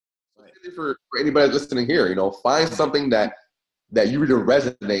for anybody listening here, you know, find something that you really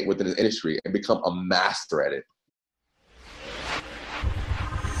resonate with in the industry and become a master at it.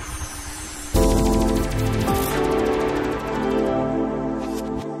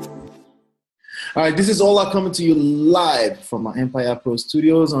 All right, this is Ola coming to you live from my myEmpirePRO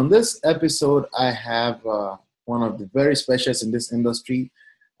studios. On this episode, I have one of the very specialists in this industry.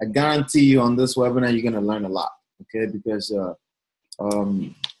 I guarantee you on this webinar, you're going to learn a lot, okay? Because,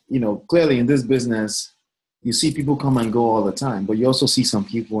 you know, clearly in this business, you see people come and go all the time, but you also see some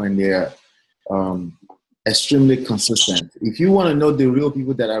people and they're extremely consistent. If you want to know the real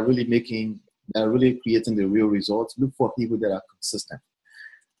people that are really creating the real results, look for people that are consistent.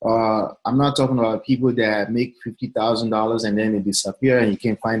 I'm not talking about people that make $50,000 and then they disappear and you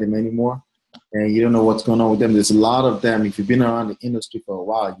can't find them anymore and you don't know what's going on with them. There's a lot of them. If you've been around the industry for a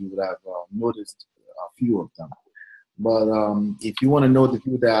while, you would have noticed a few of them. But if you want to know the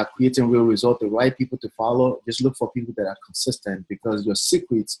people that are creating real results, the right people to follow, just look for people that are consistent, because your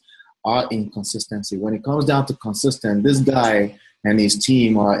secrets are in consistency. When it comes down to consistent, this guy and his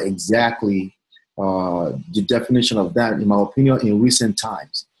team are exactly the definition of that, in my opinion, in recent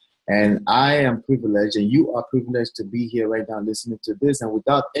times. And I am privileged, and you are privileged to be here right now listening to this. And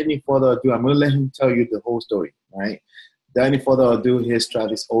without any further ado, I'm going to let him tell you the whole story, right? Without any further ado, here's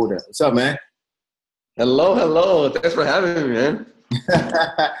Travis Older. What's up, man? Hello. Thanks for having me, man.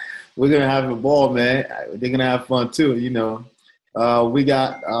 We're going to have a ball, man. They're going to have fun too, you know. I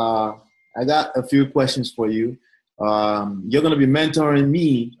got a few questions for you. You're going to be mentoring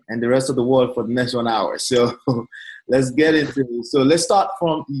me and the rest of the world for the next 1 hour. So let's get into it. So let's start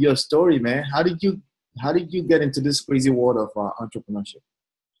from your story, man. How did you get into this crazy world of entrepreneurship?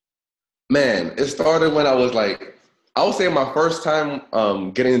 Man, it started when I was like, I would say my first time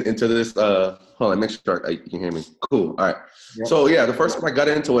getting into this. Hold on, make sure you can hear me. Cool. All right. Yep. So yeah, the first time I got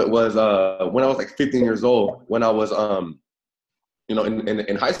into it was when I was like 15 years old, when I was you know,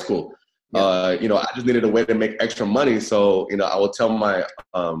 in high school. Yeah. You know, I just needed a way to make extra money. So, you know, I would tell my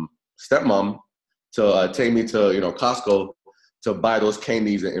stepmom to take me to, you know, Costco to buy those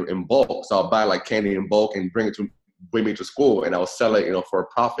candies in bulk. So I'll buy like candy in bulk and bring me to school, and I would sell it, you know, for a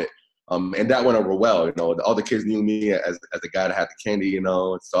profit. And that went over well. You know, all the kids knew me as the guy that had the candy, you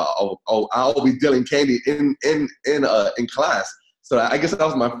know. So I'll be dealing candy in class. So I guess that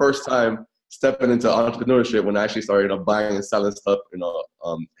was my first time stepping into entrepreneurship, when I actually started, you know, buying and selling stuff, you know,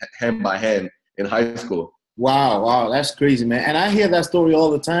 hand by hand in high school. Wow, that's crazy, man. And I hear that story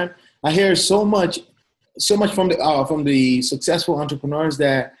all the time. I hear so much from the successful entrepreneurs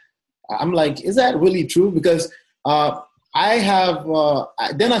that I'm like, is that really true? Because then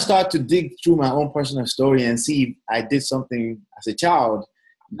I start to dig through my own personal story and see if I did something as a child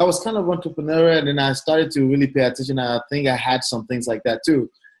that was kind of entrepreneurial, and then I started to really pay attention. I think I had some things like that too.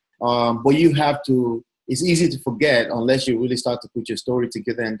 But it's easy to forget unless you really start to put your story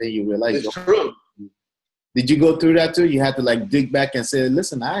together, and then you realize. It's true. Did you go through that too? You had to like dig back and say,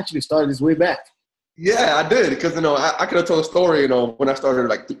 listen, I actually started this way back. Yeah, I did. Because, you know, I could have told a story, you know, when I started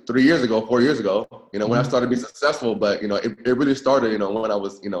like 4 years ago, you know, when I started being successful. But, you know, it really started, you know, when I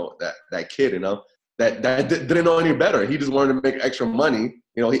was, you know, that kid, you know, that didn't know any better. He just wanted to make extra money.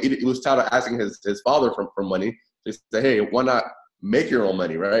 You know, he was tired of asking his father for money. He said, hey, why not make your own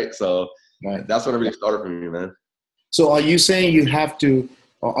money, right? So that's when it really started for me, man. So are you saying you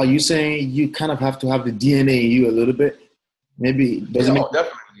kind of have to have the DNA in you a little bit? Maybe doesn't it?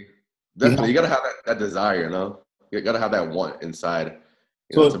 Definitely. You got to have that desire, you know? You got to have that want inside,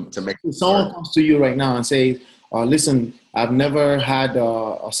 to make if someone comes to you right now and says, listen, I've never had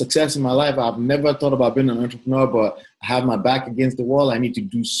a success in my life. I've never thought about being an entrepreneur, but I have my back against the wall. I need to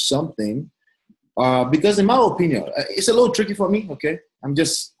do something. Because in my opinion, it's a little tricky for me, okay? I'm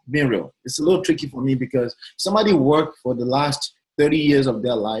just being real. It's a little tricky for me because somebody worked for the last 30 years of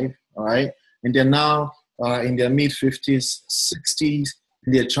their life, all right? And they're now in their mid-50s, 60s,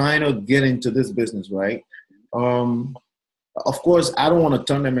 and they're trying to get into this business, right? Of course, I don't want to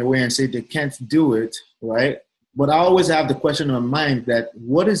turn them away and say they can't do it, right? But I always have the question in my mind that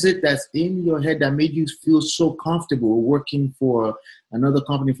what is it that's in your head that made you feel so comfortable working for another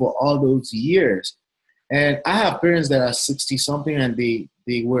company for all those years? And I have parents that are 60-something and they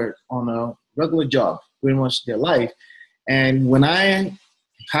were on a regular job pretty much their life. And when I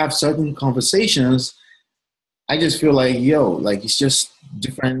have certain conversations, I just feel like, like it's just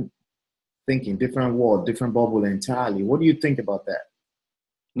different thinking, different world, different bubble entirely. What do you think about that?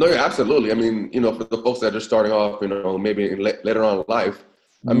 No, yeah, absolutely. I mean, you know, for the folks that are just starting off, you know, maybe later on in life,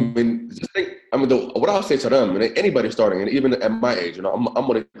 I mean, just think, what I'll say to them, and anybody starting, and even at my age, you know, I'm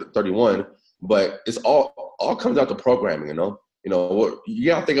only 31, but it's all comes out to programming, you know. You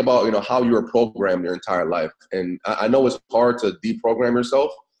gotta think about, how you were programmed your entire life. And I know it's hard to deprogram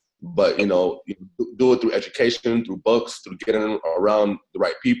yourself, but, you do it through education, through books, through getting around the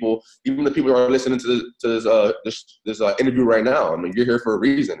right people. Even the people who are listening to this interview right now. I mean, you're here for a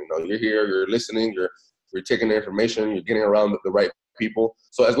reason. You're here, you're listening, you're taking the information, you're getting around the right people.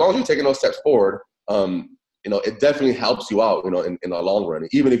 So as long as you're taking those steps forward, it definitely helps you out, in the long run.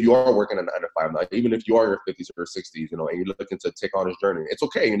 Even if you are working a 9 to 5 now, even if you are in your 50s or 60s, and you're looking to take on this journey, it's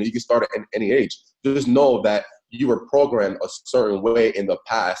okay. You can start at any age. Just know that you were programmed a certain way in the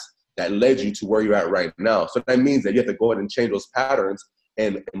past that led you to where you're at right now. So that means that you have to go ahead and change those patterns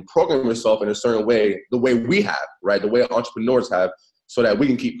and program yourself in a certain way, the way we have, right? The way entrepreneurs have, so that we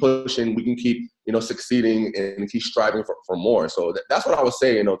can keep pushing, we can keep, succeeding and keep striving for more. So that's what I would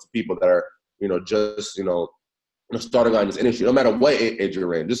say, to people that are, just, starting on this industry, no matter what age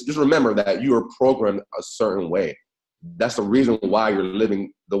you're in. Just remember that you are programmed a certain way. That's the reason why you're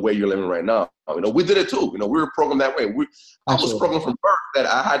living the way you're living right now. We did it too. We were programmed that way. I was programmed from birth that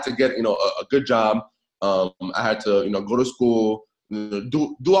I had to get, a good job. I had to, go to school,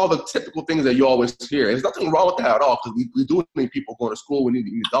 do all the typical things that you always hear. There's nothing wrong with that at all, because we do need people going to school. We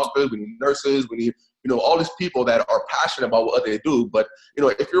need doctors, we need nurses, we need, all these people that are passionate about what they do. But,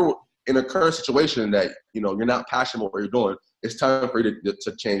 if you're in a current situation that, you're not passionate about what you're doing, it's time for you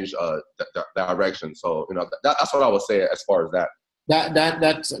to change the direction. So, that's what I would say as far as that.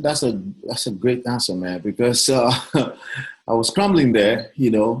 That's a great answer, man, because I was scrambling there,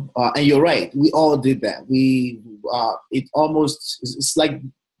 and you're right. We all did that. It's like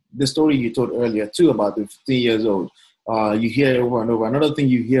the story you told earlier too about the 15 years old. You hear it over and over. Another thing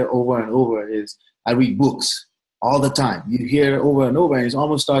you hear over and over is, I read books all the time. You hear it over and over, and it's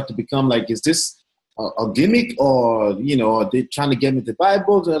almost start to become like, is this a gimmick, or are they trying to get me to buy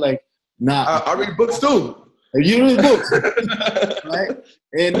books? Or like, nah. I read books too. You read books, right?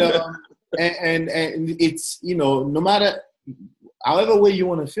 And it's, no matter however way you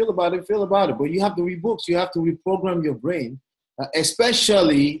want to feel about it, but you have to read books. You have to reprogram your brain,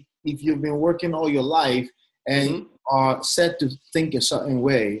 especially if you've been working all your life and are set to think a certain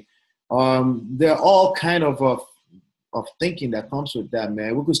way. There are all kind of thinking that comes with that,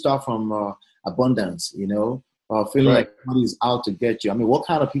 man. We could start from abundance, feeling like somebody's out to get you. I mean, what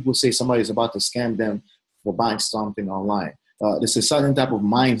kind of people say somebody's about to scam them for buying something online? There's a certain type of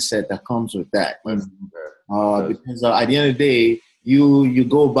mindset that comes with that. Because at the end of the day, you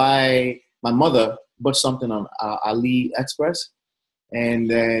go buy, my mother bought something on AliExpress, and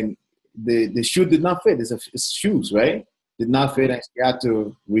then the shoe did not fit. It's shoes, right? Did not fit, and she had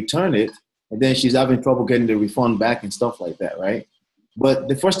to return it. And then she's having trouble getting the refund back and stuff like that, right? But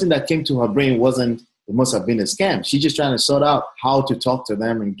the first thing that came to her brain wasn't, it must have been a scam. She's just trying to sort out how to talk to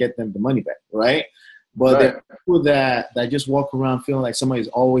them and get them the money back, right? But there are people that just walk around feeling like somebody's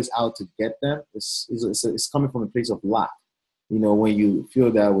always out to get them. It's coming from a place of lack, when you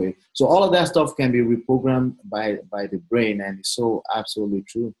feel that way. So all of that stuff can be reprogrammed by the brain, and it's so absolutely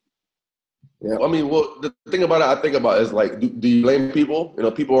true. Yeah. I mean, the thing about it, I think about is like, do you blame people?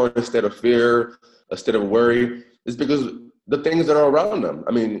 People are in a state of fear, a state of worry. It's because the things that are around them.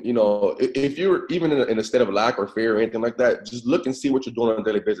 I mean, if you're even in a state of lack or fear or anything like that, just look and see what you're doing on a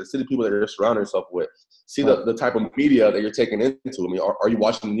daily basis. See the people that you're surrounding yourself with. See the type of media that you're taking into. I mean, are you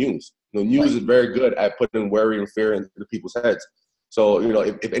watching the news? News is very good at putting worry and fear into people's heads. So,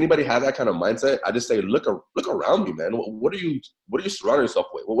 if anybody has that kind of mindset, I just say, look around you, man. What are you surrounding yourself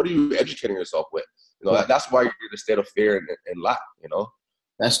with? What are you educating yourself with? That's why you're in a state of fear and lack,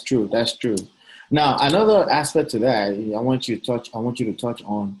 That's true. Now, another aspect to that, I want you to touch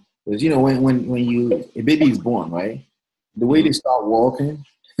on is, when a baby is born, right? The way they start walking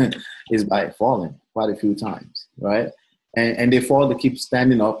is by falling quite a few times, right? And they fall, they keep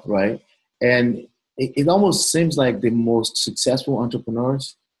standing up, right? And it almost seems like the most successful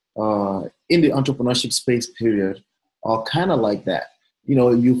entrepreneurs in the entrepreneurship space period are kind of like that.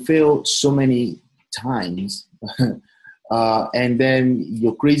 You fail so many times and then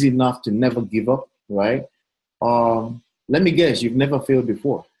you're crazy enough to never give up, right? Let me guess, you've never failed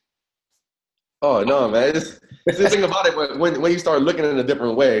before. Oh, no, man. It's the thing about it, when you start looking in a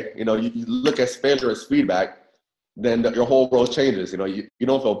different way, you look at failure as feedback, then your whole world changes. You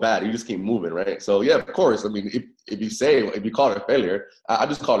don't feel bad. You just keep moving, right? So, yeah, of course. I mean, if you call it a failure, I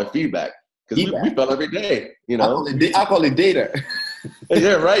just call it feedback, because we fail every day, I call it data.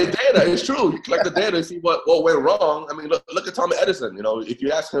 Yeah, right. Data. It's true. You collect the data and see what went wrong. I mean, look at Thomas Edison. If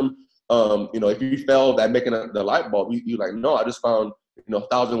you ask him, if you failed at making the light bulb, you like, no, I just found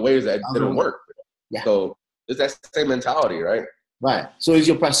 1,000 ways that it didn't work. Yeah. So it's that same mentality, right? Right. So it's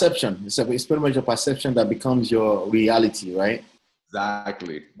your perception. It's pretty much your perception that becomes your reality, right?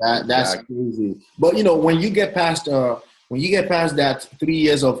 Exactly. That's crazy. But you know, when you get past that 3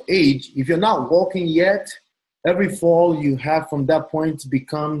 years of age, if you're not walking yet, every fall you have from that point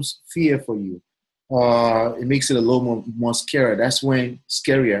becomes fear for you. It makes it a little more scarier.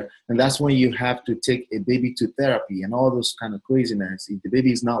 Scarier, and that's when you have to take a baby to therapy and all those kind of craziness. If the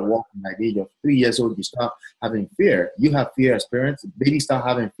baby is not walking at the age of 3 years old, you start having fear. You have fear as parents. Babies start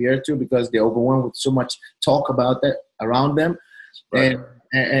having fear too because they're overwhelmed with so much talk about that around them. Right.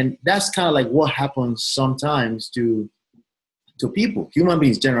 And that's kind of like what happens sometimes to people, human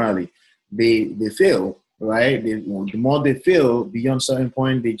beings generally. They fail, right? The more they fail beyond a certain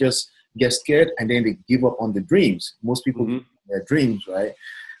point, they just get scared and then they give up on the dreams. Most people give up their dreams, right?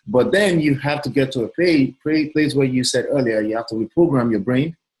 But then you have to get to a place where you said earlier, you have to reprogram your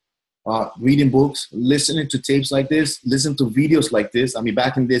brain, reading books, listening to tapes like this, listen to videos like this. I mean,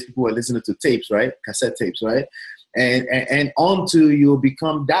 back in the days, people were listening to tapes, right? Cassette tapes, right? And until you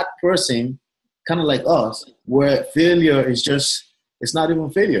become that person, kind of like us, where failure is just, it's not even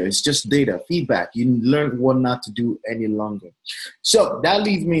failure. It's just data, feedback. You learn what not to do any longer. So that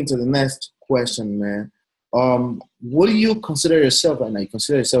leads me into the next question, man. What do you consider yourself right now? You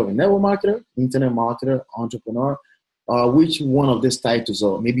consider yourself a network marketer, internet marketer, entrepreneur? Which one of these titles,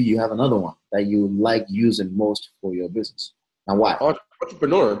 or maybe you have another one that you like using most for your business, and why?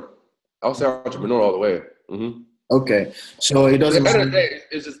 Entrepreneur. I'll say entrepreneur all the way. Mm-hmm. Okay, so it doesn't matter. At the end of the day,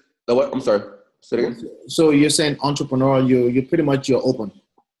 it's just the what? I'm sorry. Say it again. So you're saying entrepreneur? You're pretty much you're open.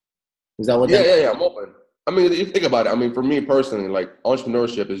 Is that what? Yeah. I'm open. I mean, if you think about it, I mean, for me personally, like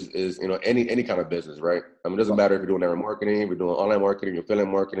entrepreneurship is you know any kind of business, right? I mean, it doesn't matter if you're doing network marketing, if you're doing online marketing, you're affiliate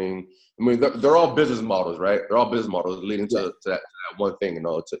marketing. I mean, they're all business models, right? They're all business models leading to that one thing, you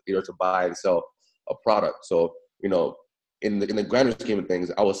know, to either to buy and sell a product. So you know, in the grander scheme of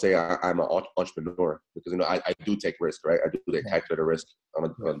things, I would say I'm an entrepreneur because, you know, I do take risk, right? I do take calculated risk on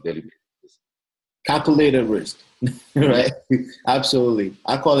a daily basis. Calculated risk, right? Absolutely.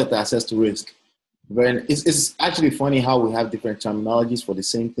 I call it access to risk. It's actually funny how we have different terminologies for the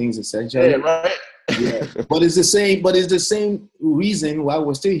same things essentially. Yeah, right. Yeah. But it's the same reason why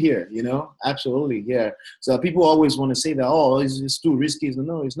we're still here, you know? Absolutely, yeah. So people always want to say that, oh, it's too risky.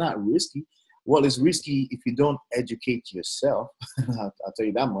 No, it's not risky. Well, it's risky if you don't educate yourself. I'll tell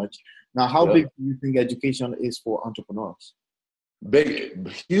you that much. Now, how big do you think education is for entrepreneurs? Big,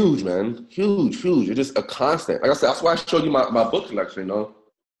 huge, man. Huge. It's just a constant. Like I said, that's why I showed you my book collection, You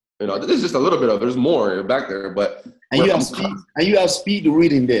know, this is just a little bit of, there's more back there, but. And you have speed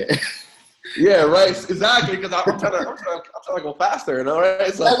reading there. Yeah, right. Exactly. Because I'm trying to go faster, you know,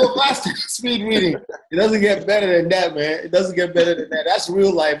 right? So. I go faster. Speed reading. It doesn't get better than that, man. It doesn't get better than that. That's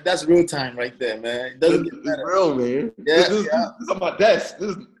real life. That's real time right there, man. It doesn't get better. It's real, man. Yeah, this is on my desk.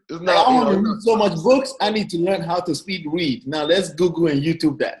 This is not. I want to read so much books. I need to learn how to speed read. Now let's Google and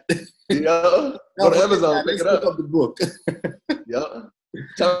YouTube that. Yeah. Go to Amazon. Pick it up. Look up the book. Yeah. I'm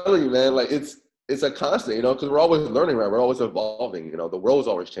telling you, man. Like it's a constant, you know, because we're always learning, right? We're always evolving. You know, the world's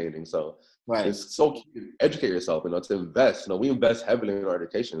always changing. So. Right. It's so key to educate yourself, you know, to invest. You know, we invest heavily in our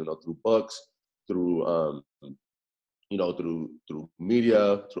education, you know, through books, through you know, through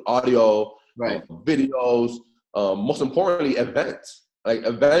media, through audio, right, videos. Most importantly, events. Like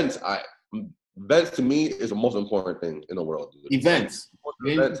events to me is the most important thing in the world. Events.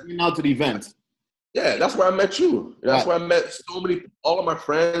 You're out to the events. Yeah, that's where I met you. That's where I met so many, all of my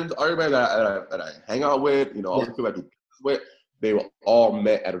friends, everybody that I hang out with, you know, all the people I do business with, they were all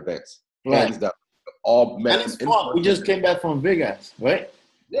met at events. Hands down. All met. And it's fun. We just came back from Vegas, right?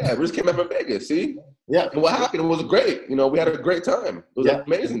 Yeah, we just came back from Vegas, see? Yeah. And what happened? It was great. You know, we had a great time. It was an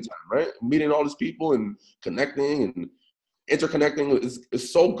amazing time, right? Meeting all these people and connecting and interconnecting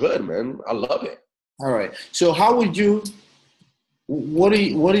is so good, man. I love it. All right. So how would you, what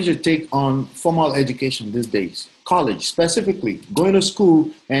is your take on formal education these days? College, specifically, going to school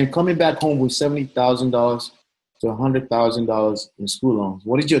and coming back home with $70,000 to $100,000 in school loans.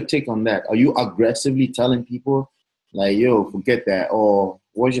 What is your take on that? Are you aggressively telling people like, yo, forget that? Or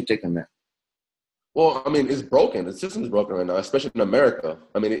what's your take on that? Well, I mean, it's broken. The system is broken right now, especially in America.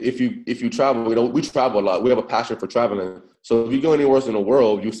 I mean, if you travel, you know, we travel a lot. We have a passion for traveling. So if you go anywhere else in the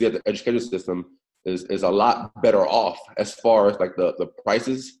world, you see that the education system is a lot better off as far as like the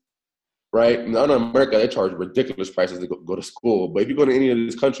prices, right? Now in America, they charge ridiculous prices to go to school. But if you go to any of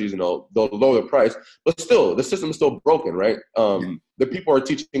these countries, you know, they'll lower the price. But still, the system is still broken, right? The people are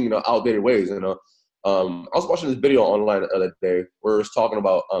teaching, you know, outdated ways, you know. I was watching this video online the other day where it's talking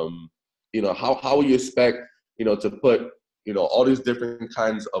about, you know, how you expect, you know, to put, you know, all these different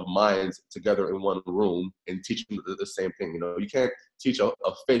kinds of minds together in one room and teach them the same thing. You know, you can't teach a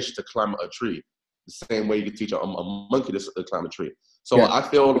fish to climb a tree. the same way you can teach a monkey to climb a tree. So Yeah. I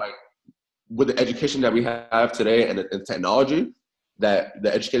feel like with the education that we have today and technology, that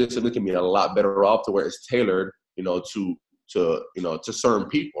the education system can be a lot better off to where it's tailored, to certain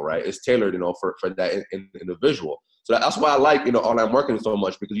people, right? It's tailored, for that individual. So that's why I like, online marketing so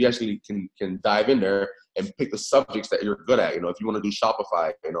much, because you actually can dive in there and pick the subjects that you're good at. If you want to do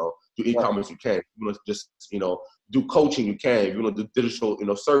Shopify, do e-commerce, you can. If you want to just, do coaching, you can. If you want to do digital,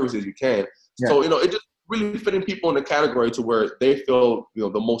 services, you can. Yeah. So, it just really fitting people in the category to where they feel, the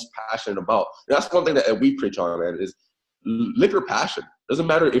most passionate about. And that's one thing that we preach on, man, is live your passion. Doesn't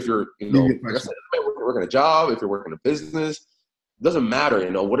matter if you're, like I said, working a job, if you're working a business, doesn't matter,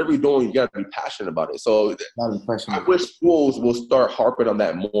 whatever you're doing, you got to be passionate about it. So I wish schools will start harping on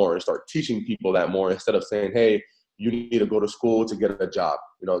that more and start teaching people that more, instead of saying, hey, you need to go to school to get a job,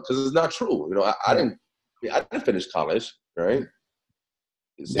 because it's not true. I didn't finish college, right?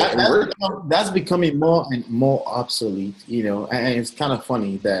 That's becoming more and more obsolete, and it's kind of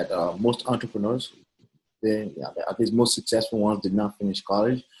funny that most entrepreneurs, at least most successful ones, did not finish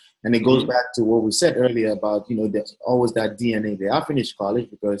college. And it goes back to what we said earlier about, there's always that DNA there. I finished college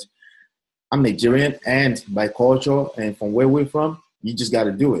because I'm Nigerian, and by culture and from where we're from, you just got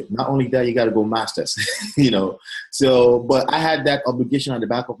to do it. Not only that, you got to go masters, So, but I had that obligation on the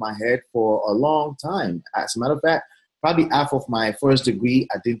back of my head for a long time. As a matter of fact, probably half of my first degree,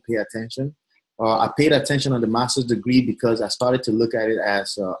 I didn't pay attention. I paid attention on the master's degree because I started to look at it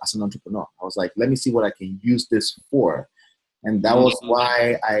as an entrepreneur. I was like, let me see what I can use this for. And that was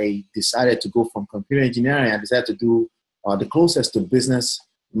why I decided to go from computer engineering. I decided to do the closest to business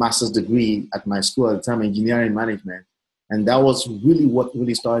master's degree at my school at the time, engineering management. And that was really what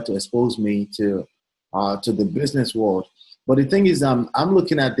really started to expose me to the business world. But the thing is, I'm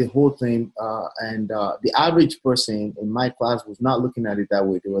looking at the whole thing, and the average person in my class was not looking at it that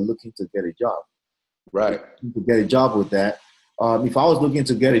way. They were looking to get a job. Right. To get a job with that. If I was looking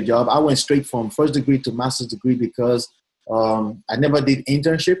to get a job, I went straight from first degree to master's degree because I never did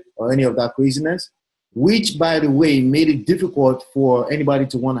internship or any of that craziness, which, by the way, made it difficult for anybody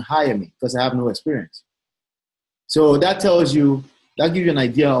to want to hire me because I have no experience. So that gives you an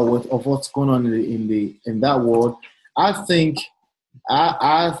idea of what's going on in that world. I think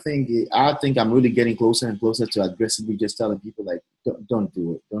I'm really getting closer and closer to aggressively just telling people, like, don't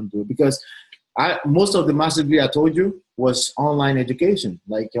do it, because most of the master's degree I told you was online education.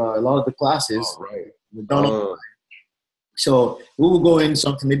 Like a lot of the classes were done online. So we would go in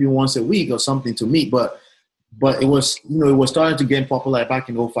something maybe once a week or something to meet, but it was, it was starting to get popular back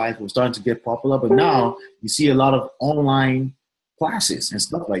in 2005. It was starting to get popular, but now you see a lot of online classes and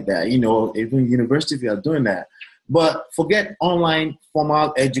stuff like that. Even universities are doing that. But forget online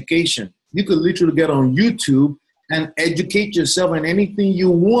formal education. You could literally get on YouTube and educate yourself in anything you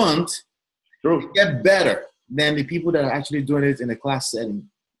want. True. Get better than the people that are actually doing it in a class setting.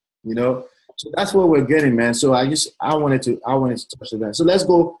 So that's what we're getting, man. So I wanted to touch on that. So let's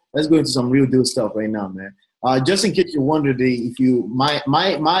go into some real deal stuff right now, man. Just in case you wondered, my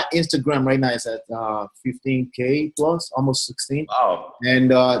Instagram right now is at 15K plus, almost 16. Wow.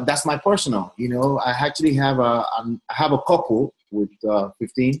 And that's my personal. I actually have a couple with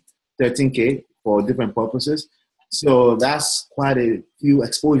 15, 13K for different purposes. So that's quite a few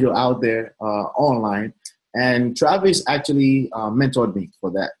exposure out there online. And Travis actually mentored me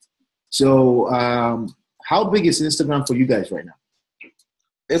for that. So how big is Instagram for you guys right now?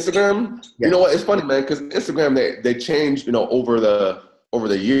 Instagram, yeah. You know what? It's funny, man, because Instagram, they changed, over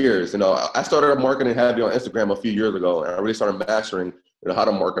the years. I started marketing heavy on Instagram a few years ago, and I really started mastering, how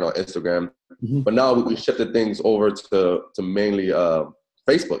to market on Instagram. Mm-hmm. But now we shifted things over to mainly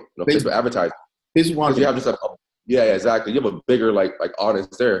Facebook, Facebook advertising. Facebook, you have just exactly. You have a bigger like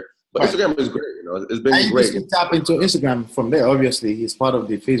audience there. But Instagram is great, it's been great. You tap into Instagram from there, obviously. It's part of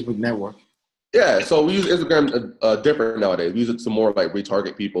the Facebook network. Yeah, so we use Instagram different nowadays. We use it to more like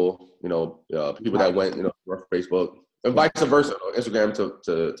retarget people, people that went, to Facebook, and vice versa, Instagram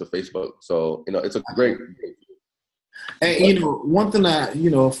to Facebook. So, it's a great. And one thing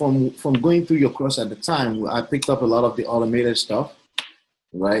from going through your course at the time, I picked up a lot of the automated stuff,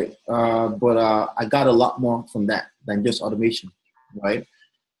 right? But I got a lot more from that than just automation, right?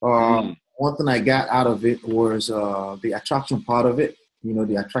 One thing I got out of it was the attraction part of it.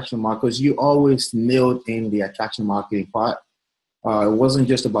 The attraction market, because you always nailed in the attraction marketing part. It wasn't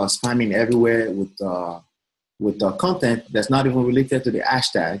just about spamming everywhere with content that's not even related to the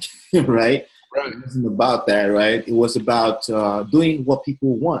hashtag, right? Right. It wasn't about that, right? It was about doing what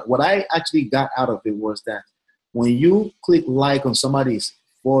people want. What I actually got out of it was that when you click like on somebody's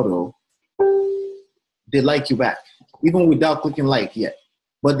photo, they like you back, even without clicking like yet.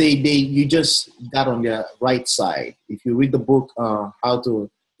 but you just got on their right side. If you read the book, how to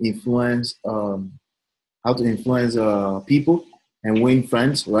influence people and win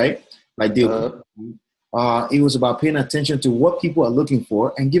friends, right? Like it was about paying attention to what people are looking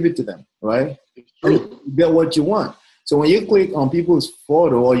for and give it to them, right? And you get what you want. So when you click on people's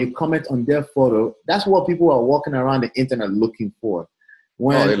photo or you comment on their photo, that's what people are walking around the internet looking for.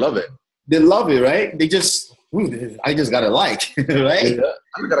 They love it. They love it, right? They just, I just got a like, right? Yeah.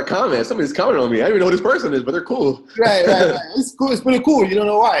 I got a comment. Somebody's commenting on me. I don't even know who this person is, but they're cool. Right. It's cool. It's pretty cool. You don't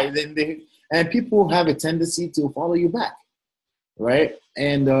know why. And people have a tendency to follow you back, right?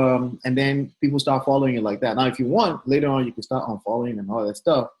 And then people start following you like that. Now, if you want, later on, you can start unfollowing and all that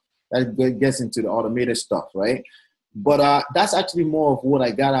stuff. That gets into the automated stuff, right? But that's actually more of what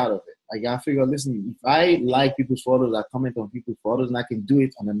I got out of it. Like, I figure, listen, if I like people's photos, I comment on people's photos, and I can do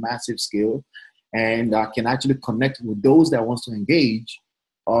it on a massive scale, and I can actually connect with those that wants to engage,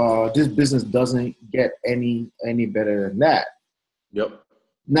 this business doesn't get any better than that. Yep.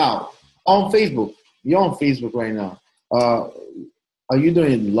 Now, on Facebook, you're on Facebook right now. Are you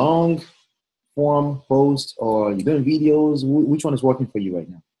doing long form posts or are you doing videos? Which one is working for you right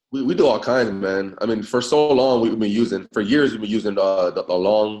now? We do all kinds, man. I mean, for so long, for years, we've been using the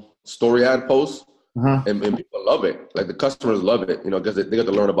long story ad posts, and people love it. Like, the customers love it, because they get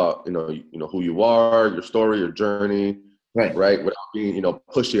to learn about, who you are, your story, your journey, right, without being,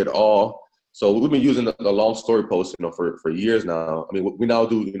 pushy at all. So we've been using the long story posts, for years now. I mean, we now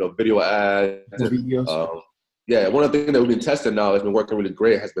do, video ads. Videos. Yeah, one of the things that we've been testing now that's been working really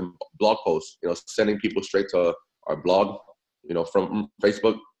great has been blog posts, sending people straight to our blog, from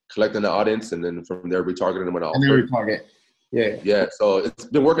Facebook, collecting the audience, and then from there retargeting them with our offer. Retarget. Yeah. So it's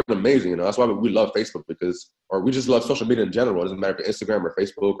been working amazing. That's why we love Facebook, or we just love social media in general. It doesn't matter if it's Instagram or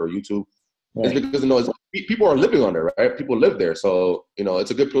Facebook or YouTube. Right. It's because people are living on there, right? People live there, so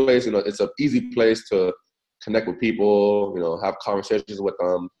it's a good place. It's an easy place to connect with people. Have conversations with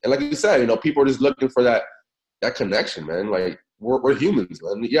them, and like you said, people are just looking for that connection, man. Like, we're humans,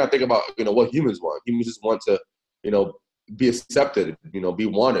 man. Yeah, think about what humans want. Humans just want to be accepted, be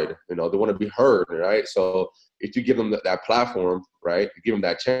wanted, they want to be heard, right? So if you give them that platform, right, you give them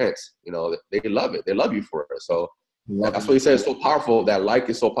that chance, they love it. They love you for it. So that's what he said. It's so powerful. That like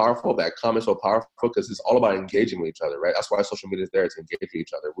is so powerful. That comment is so powerful because it's all about engaging with each other, right? That's why social media is there, to engage with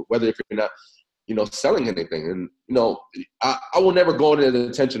each other, whether if you're not selling anything. And I will never go into the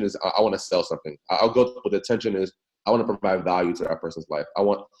intention is I want to sell something. I'll go with the intention is I want to provide value to that person's life. I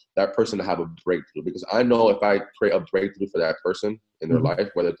want that person to have a breakthrough, because I know if I create a breakthrough for that person in their life,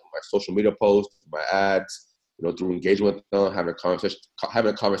 whether it's my social media posts, my ads, through engagement with them, having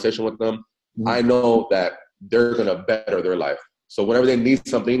a conversation with them, I know that they're gonna better their life. So whenever they need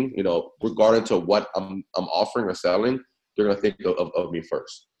something, regarding to what I'm offering or selling, they're gonna think of me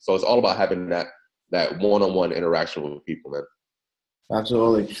first. So it's all about having that one-on-one interaction with people, man.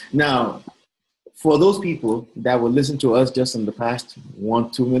 Absolutely. Now, for those people that will listen to us just in the past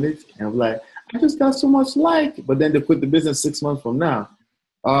 1-2 minutes and be like, I just got so much but then they quit the business 6 months from now.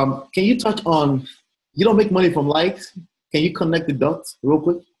 Can you touch on, you don't make money from likes? Can you connect the dots real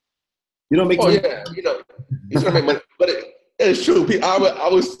quick? You don't make money? Yeah, you don't make money, but it's true. I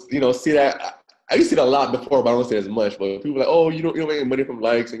was, see that. I used to see that a lot before, but I don't see it as much. But people are like, oh, you don't make money from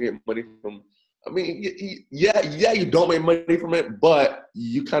likes and get money from. I mean, yeah, you don't make money from it, but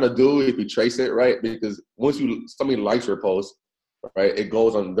you kind of do if you trace it, right? Because once somebody likes your post, right, it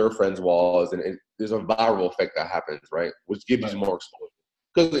goes on their friends' walls, and there's a viral effect that happens, right, which gives you more exposure.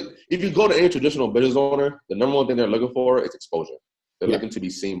 Because if you go to any traditional business owner, the number one thing they're looking for is exposure. They're looking to be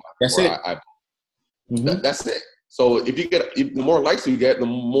seen by people. That's it. So if the more likes you get, the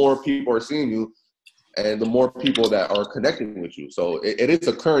more people are seeing you, and the more people that are connecting with you. So it is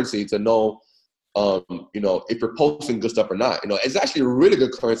a currency to know. If you're posting good stuff or not, it's actually a really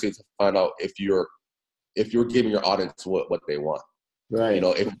good currency to find out if you're giving your audience what they want. Right.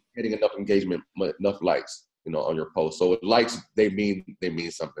 If you're getting enough engagement, enough likes, on your post. So with likes, they mean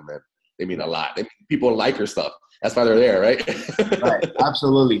something, man. They mean a lot. People like your stuff. That's why they're there, right? Right.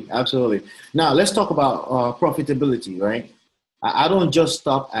 Absolutely. Now let's talk about profitability, right? I don't just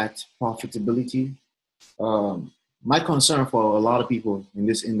stop at profitability. My concern for a lot of people in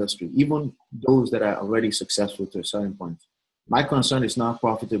this industry, even those that are already successful to a certain point, my concern is not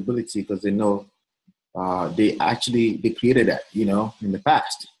profitability, because they know they created that, in the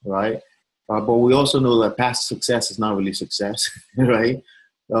past, right? But we also know that past success is not really success, right?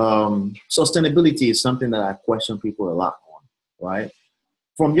 Sustainability is something that I question people a lot on, right?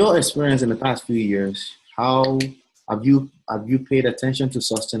 From your experience in the past few years, how have you paid attention to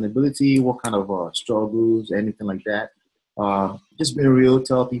sustainability? What kind of struggles, anything like that? Just being real,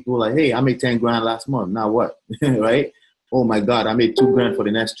 tell people like, hey, I made 10 grand last month. Now what? Right? Oh my God, I made 2 grand for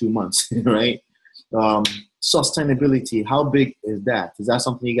the next 2 months. Right? Sustainability, how big is that? Is that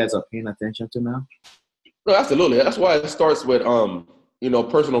something you guys are paying attention to now? No, absolutely. That's why it starts with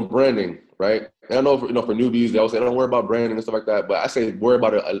personal branding, right? And I know for newbies, they always say, don't worry about branding and stuff like that. But I say worry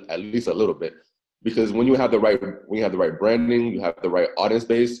about it at least a little bit. Because when you have the right branding, you have the right audience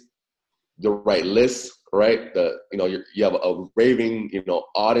base, the right list, right? You have a raving,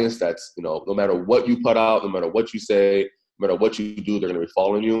 audience that's, no matter what you put out, no matter what you say, no matter what you do, they're going to be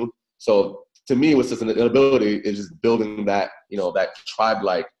following you. So to me, what's just an ability is just building that, that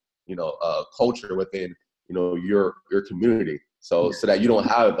tribe-like, culture within, your community. So that you don't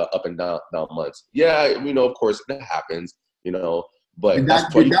have the up and down months. Yeah, of course it happens, but did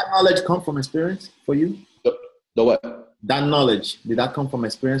that knowledge come from experience for you? The what? That knowledge, did that come from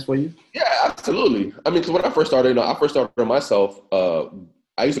experience for you? Yeah, absolutely. I mean, because when I first started, myself,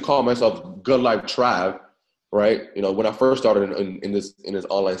 I used to call myself Good Life Tribe, right? When I first started in this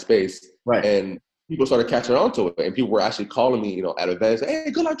online space, right? And people started catching on to it, and people were actually calling me, at events,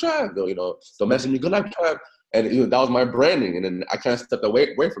 hey, Good Life Tribe, they'll message me, Good Life Tribe, and that was my branding, and then I kind of stepped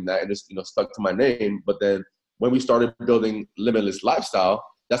away from that and just stuck to my name. But then when we started building Limitless Lifestyle,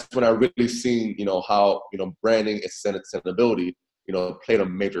 that's when I really seen, how, branding and sustainability, played a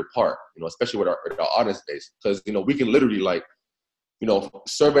major part, especially with our audience base. Because, we can literally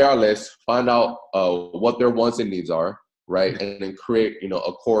survey our list, find out what their wants and needs are, right? And then create,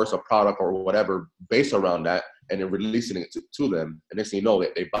 a course, a product or whatever based around that, and then releasing it to them. And next thing you know,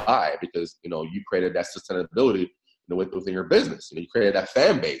 they buy because, you created that sustainability within your business. You created that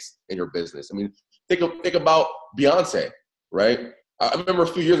fan base in your business. I mean, think about Beyonce, right? I remember a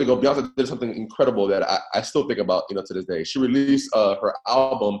few years ago, Beyonce did something incredible that I still think about, to this day. She released her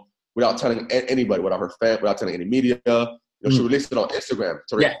album without telling anybody, without her fan, without telling any media. She released it on Instagram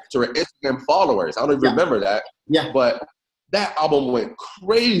to her Instagram followers. I don't even remember that. Yeah. But that album went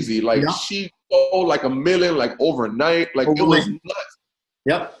crazy. Like she sold like 1 million, like overnight. Like it was nuts.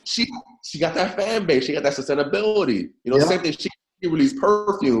 Yep. She got that fan base. She got that sustainability. Same thing. She released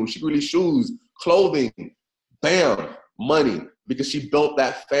perfume. She released shoes, clothing. Bam, money. Because she built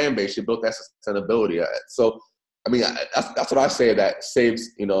that fan base, she built that sustainability. So, I mean, that's what I say that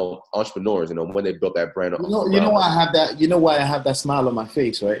saves, entrepreneurs, when they built that brand. You know why I have that. You know why I have that smile on my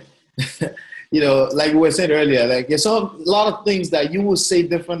face, right? Like we were saying earlier, like there's a lot of things that you will say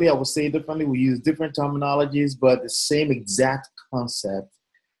differently. I will say differently. We use different terminologies, but the same exact concept.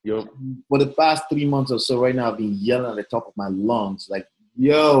 Yep. For the past 3 months or so, right now, I've been yelling at the top of my lungs, like,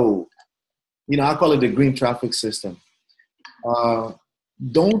 "Yo!" I call it the green traffic system.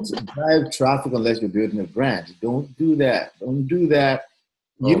 Don't drive traffic unless you're building a brand. Don't do that. Don't do that.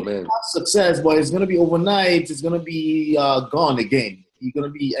 You have success, but it's going to be overnight. It's going to be gone again.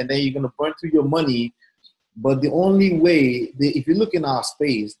 And then you're going to burn through your money. But the only way, if you look in our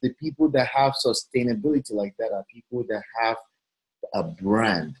space, the people that have sustainability like that are people that have a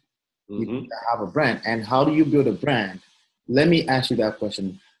brand. People that have a brand. And how do you build a brand? Let me ask you that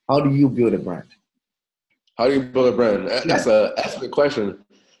question. How do you build a brand? How do you build a brand? That's an excellent question.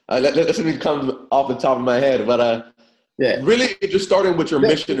 Let's see if it comes off the top of my head. But really, you're just starting with your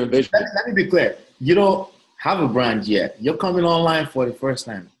mission and vision. Let me be clear. You don't have a brand yet. You're coming online for the first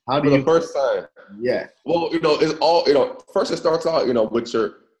time. The first time? Yeah. Well, it's all, first it starts out,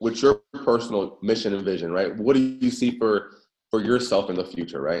 with your personal mission and vision, right? What do you see for yourself in the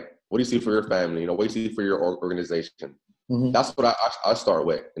future, right? What do you see for your family? What do you see for your organization? That's what I start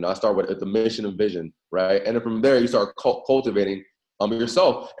with. I start with the mission and vision, right? And then from there, you start cultivating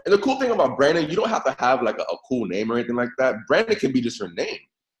yourself. And the cool thing about branding, you don't have to have like a cool name or anything like that. Branding can be just your name.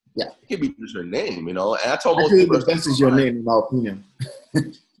 Yeah, it can be just your name. And I told most people the best is your name, in my opinion.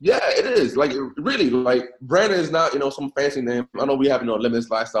 Yeah, it is. Like really, like branding is not some fancy name. I know we have Limitless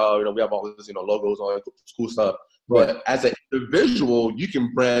Lifestyle. We have all this logos, all that cool stuff. Right. But as an individual, you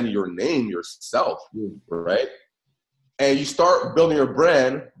can brand your name yourself, right? And you start building your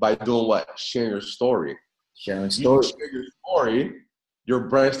brand by doing what? Sharing your story. Sharing your story, your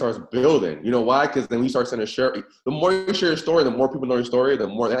brand starts building. You know why? Because then we start sending share. The more you share your story, the more people know your story, the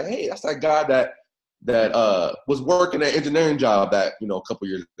more that, hey, that's that guy that was working that engineering job that, a couple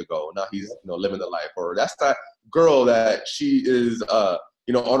years ago. Now he's, living the life. Or that's that girl that she is,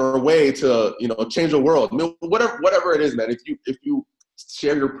 on her way to, change the world. I mean, whatever it is, man. If you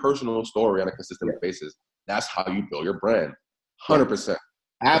share your personal story on a consistent basis, that's how you build your brand. 100%.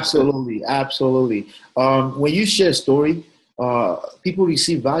 Absolutely. When you share a story, people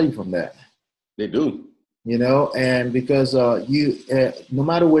receive value from that. They do. And because no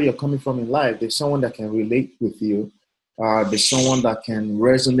matter where you're coming from in life, there's someone that can relate with you. There's someone that can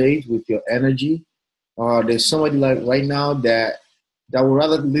resonate with your energy. There's somebody like right now that would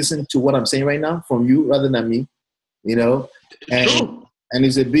rather listen to what I'm saying right now from you rather than me, you know. And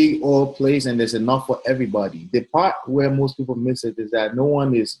it's a big old place, and there's enough for everybody. The part where most people miss it is that no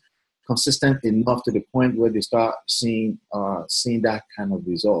one is consistent enough to the point where they start seeing that kind of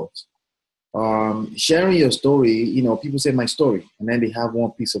results. Sharing your story, you know, people say my story, and then they have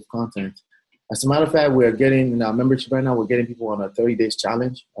one piece of content. As a matter of fact, we're getting in our membership right now, we're getting people on a 30 days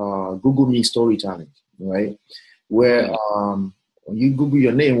challenge, Google Me Story Challenge, right? Where when you Google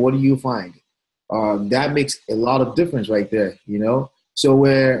your name, what do you find? That makes a lot of difference right there, you know? So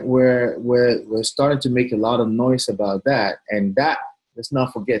we're starting to make a lot of noise about that. And that, let's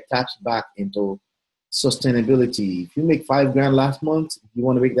not forget, taps back into sustainability. If you make $5,000 last month, you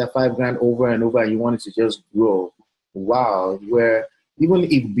want to make that $5,000 over and over, and you want it to just grow. Wow. Where even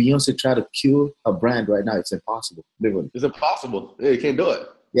if Beyonce tried to kill a brand right now, it's impossible. Literally. It's impossible. Yeah, you can't do it.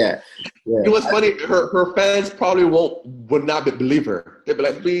 Yeah. You know what's funny? Her fans probably would not believe her. They'd be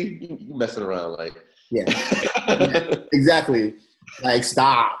like, "B, you messing around?" Like, yeah, exactly. Like,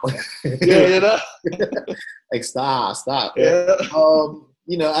 stop. Yeah, you know. Like, stop. Yeah.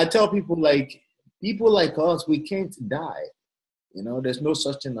 You know, I tell people like us, we can't die. You know, there's no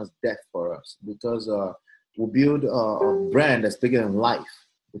such thing as death for us because we build a brand that's bigger than life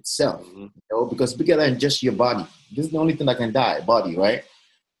itself. Mm-hmm. You know, because bigger than just your body. This is the only thing that can die, body, right?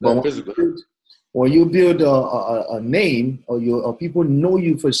 But when you build a name or people know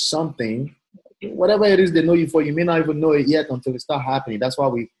you for something, whatever it is they know you for, you may not even know it yet until it starts happening. That's why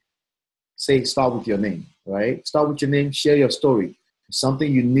we say start with your name, right? Start with your name, share your story.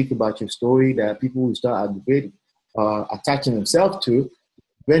 Something unique about your story that people will start attaching themselves to.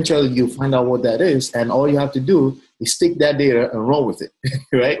 Eventually, you'll find out what that is, and all you have to do is stick that data and roll with it,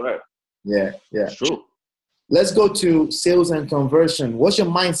 right? Right. Yeah. It's true. Let's go to sales and conversion. What's your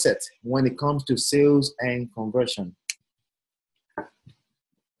mindset when it comes to sales and conversion?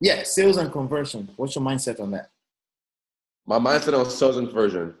 Yeah, sales and conversion. What's your mindset on that? My mindset on sales and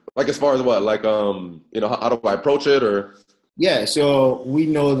conversion, like as far as what, like you know, how do I approach it, or? Yeah, so we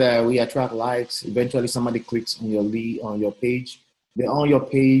know that we attract likes. Eventually, somebody clicks on your lead on your page. They're on your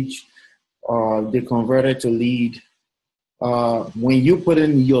page. They convert it to lead. When you put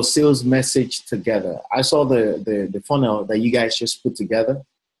in your sales message together, I saw the funnel that you guys just put together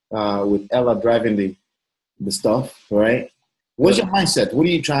with Ella driving the stuff, right? What's your mindset? What are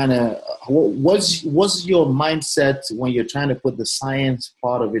you trying to? What's your mindset when you're trying to put the science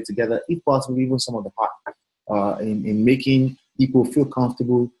part of it together, if possible, even some of the heart, in making people feel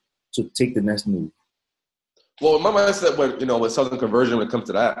comfortable to take the next move? Well, my mindset with sales and conversion, when it comes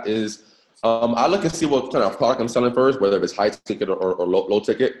to that, is I look and see what kind of product I'm selling first, whether it's high ticket or low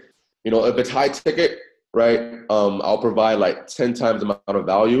ticket. You know, if it's high ticket, right, I'll provide like 10 times the amount of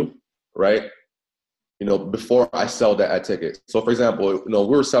value, right? You know, before I sell that at ticket. So, for example, you know,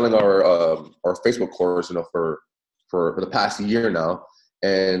 we were selling our Facebook course, you know, for the past year now,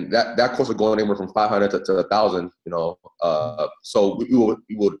 and that course was going anywhere from 500 to 1,000. You know, so we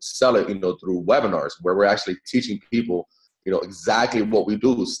would sell it, you know, through webinars where we're actually teaching people, you know, exactly what we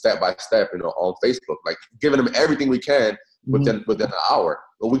do step by step, you know, on Facebook, like giving them everything we can within an hour.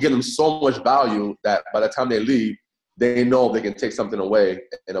 But we give them so much value that by the time they leave, they know they can take something away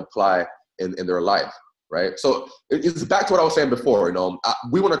and apply in their life. Right. So it's back to what I was saying before. You know,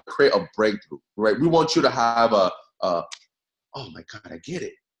 we want to create a breakthrough. Right. We want you to have a oh my God, I get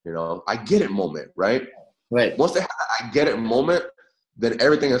it. You know, I get it moment. Right. Right. Once they have that I get it moment, then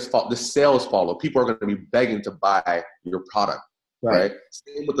everything is the sales follow. People are going to be begging to buy your product. Right.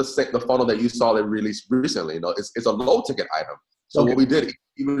 Same with the funnel that you saw that released recently. You know, it's a low ticket item. So what we did,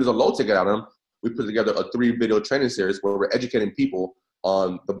 even as a low ticket item, we put together a 3-video training series where we're educating people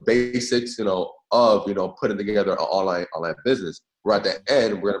on the basics, you know, of, you know, putting together an online business. Where at the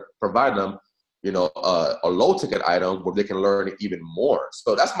end, we're going to provide them, you know, a low ticket item where they can learn even more.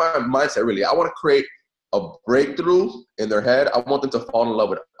 So that's my mindset, really. I want to create a breakthrough in their head. I want them to fall in love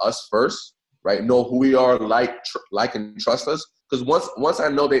with us first, right? Know who we are, like and trust us. Because once I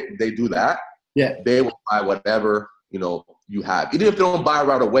know they do that, they will buy whatever, you know, you have. Even if they don't buy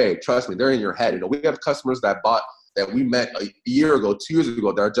right away, trust me, they're in your head. You know, we have customers that we met a year ago, 2 years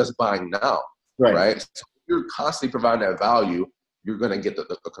ago, that are just buying now, right? So if you're constantly providing that value, you're going to get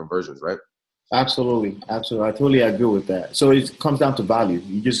the conversions, right? Absolutely. I totally agree with that. So it comes down to value.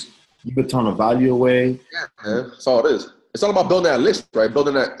 You could turn a value away. Yeah, man. That's all it is. It's all about building that list, right?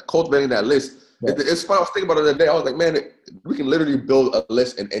 Cultivating that list. Right. It's fun. I was thinking about it the other day. I was like, man, we can literally build a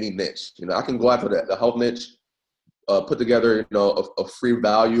list in any niche. You know, I can go after the health niche, put together, you know, a free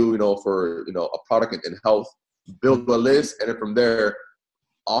value, you know, for, you know, a product in health. build a list, and then from there,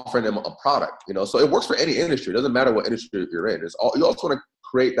 offering them a product, you know. So it works for any industry. It doesn't matter what industry you're in. You also want to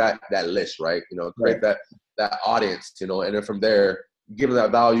create that list, right? You know, create that audience, you know, and then from there, give them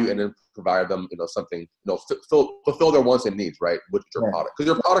that value and then provide them, you know, something, you know, fulfill their wants and needs, right, with your product. Because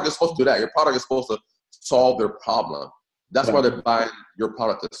your product is supposed to do that. Your product is supposed to solve their problem. That's why they're buying your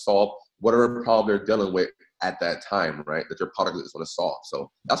product, to solve whatever problem they're dealing with at that time, right, that your product is going to solve. So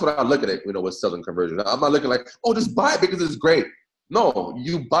that's what I look at it, you know, with sales and conversion. I'm not looking like, oh, just buy it because it's great. No,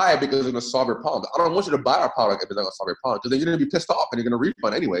 you buy it because it's going to solve your problem. I don't want you to buy our product if it's not going to solve your problem, because then you're going to be pissed off and you're going to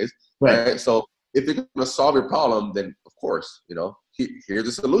refund anyways, right? So if it's going to solve your problem, then of course, you know, here's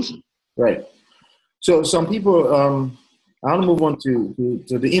the solution. Right. So some people, I want to move on to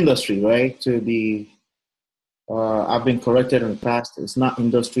the industry, right? To the, I've been corrected in the past. It's not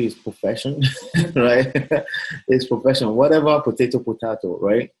industry, it's profession, right? It's profession, whatever, potato,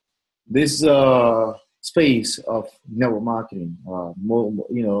 right? This space of network marketing,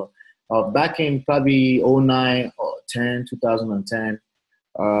 you know, back in probably 09 or 10, 2010,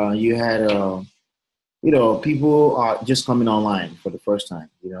 you had, you know, people are just coming online for the first time,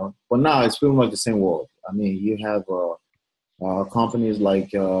 you know, but now it's pretty much the same world. I mean, you have companies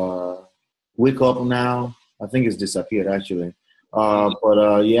like Wake Up Now. I think it's disappeared actually.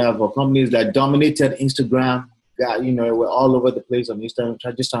 But you have companies that dominated Instagram. You know, we're all over the place on Instagram,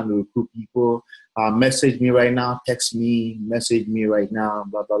 just trying to recruit people. Message me right now, text me, message me right now,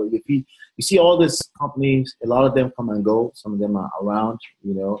 blah, blah, blah. If you see all these companies, a lot of them come and go. Some of them are around,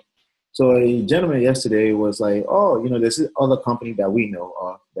 you know. So a gentleman yesterday was like, oh, you know, this is other company that we know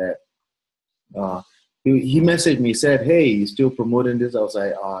of that he messaged me, said, hey, you still promoting this? I was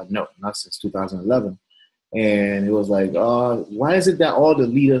like, no, not since 2011. And it was like, why is it that all the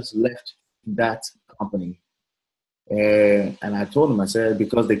leaders left that company? And I told him, I said,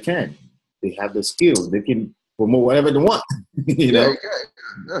 because they can. They have the skills. They can promote whatever they want. You know?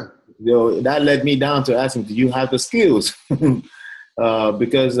 Yeah. You know, that led me down to asking, do you have the skills?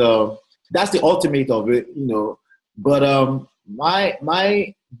 Because that's the ultimate of it, you know. But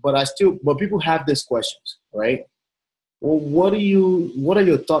but people have these questions, right? Well, what are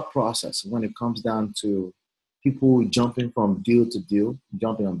your thought process when it comes down to people jumping from deal to deal,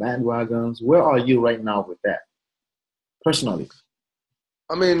 jumping on bandwagons? Where are you right now with that, personally?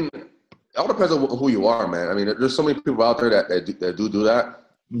 I mean, it all depends on who you are, man. I mean, there's so many people out there that do that.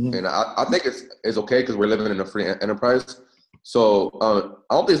 Mm-hmm. And I think it's okay because we're living in a free enterprise. So I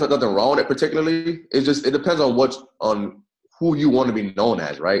don't think there's nothing wrong with it particularly. It depends on who you want to be known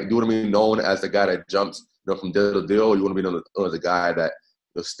as, right? Do you want to be known as the guy that jumps, you know, from deal to deal, or you want to be known as the guy that,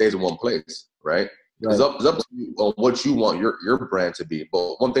 you know, stays in one place, right? It's up to you on what you want your brand to be.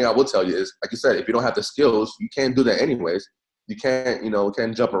 But one thing I will tell you is, like you said, if you don't have the skills, you can't do that anyways. You can't, you know,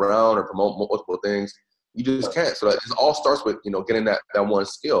 jump around or promote multiple things. You just can't. So it all starts with, you know, getting that one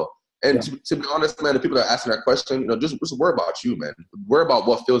skill. And to be honest, man, the people that are asking that question, you know, just worry about you, man. Worry about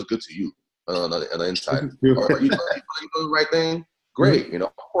what feels good to you on the inside. Are you doing the right thing? Great. You know,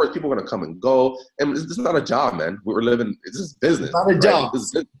 of course, people are going to come and go. And this is not a job, man. We're living, this is business. It's not a job. This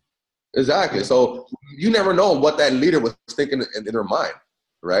is business. Exactly. So you never know what that leader was thinking in their mind,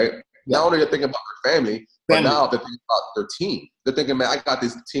 right? Not only they're thinking about their family, but now they're thinking about their team. They're thinking, man, I got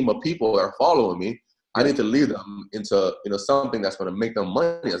this team of people that are following me. I need to lead them into, you know, something that's going to make them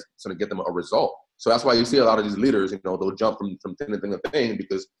money, that's going to get them a result. So that's why you see a lot of these leaders, you know, they'll jump from thing to thing to thing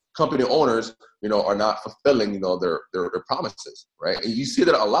because company owners, you know, are not fulfilling, you know, their promises, right? And you see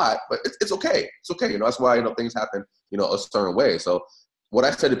that a lot, but it's okay. It's okay. You know, that's why, you know, things happen, you know, a certain way. So what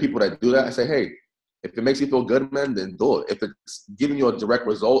I say to people that do that, I say, hey, if it makes you feel good, man, then do it. If it's giving you a direct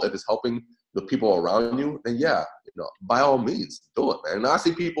result, if it's helping the people around you, then yeah, you know, by all means, do it, man. And I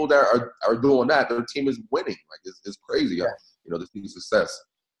see people that are doing that. Their team is winning. Like it's crazy. You know, this new success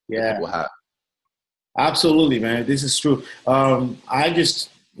that people have. Absolutely, man. This is true. I just,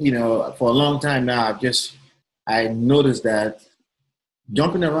 you know, for a long time now, I noticed that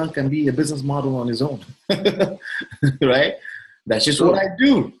jumping around can be a business model on its own, right? That's just what I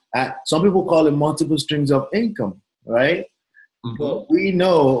do. Some people call it multiple streams of income, right? Mm-hmm. But we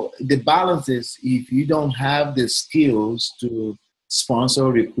know the balance is if you don't have the skills to sponsor,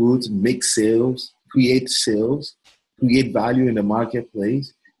 recruit, make sales, create value in the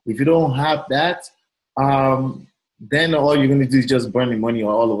marketplace. If you don't have that, then all you're going to do is just burning money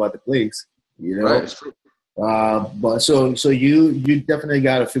all over the place, you know? Right, it's true. But so you definitely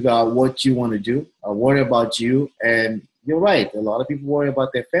got to figure out what you want to do, worry about you. And you're right. A lot of people worry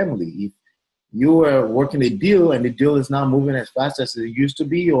about their family. If you are working a deal and the deal is not moving as fast as it used to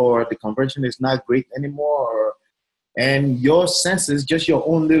be, or the conversion is not great anymore, and your senses, just your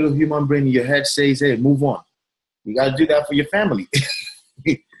own little human brain in your head says, hey, move on. You got to do that for your family.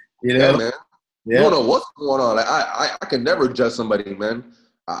 You know? Yeah, man. Yeah. You don't know what's going on. Like I can never judge somebody, man.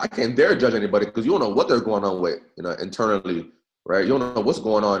 I can't dare judge anybody because you don't know what they're going on with, internally, right? You don't know what's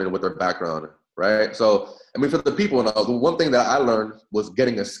going on with their background, right? So, I mean, for the people, the one thing that I learned was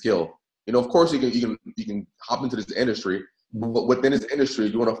getting a skill. Of course, you can hop into this industry, but within this industry,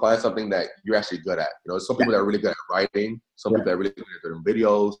 you want to find something that you're actually good at. Some people that are really good at writing, some people that are really good at doing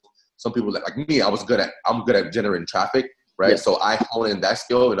videos, some people that, like me, I'm good at generating traffic, right? So I hone in that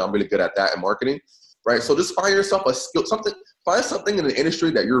skill, and I'm really good at that in marketing, right? So just find yourself a skill, find something in the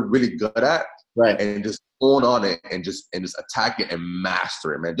industry that you're really good at, right? And just hone on it and just attack it and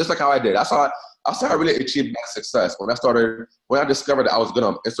master it, man. Just like how I did. That's how I really achieved that success. When I discovered that I was good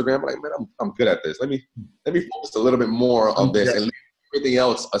on Instagram, I'm like, man, I'm good at this. Let me focus a little bit more on this and leave everything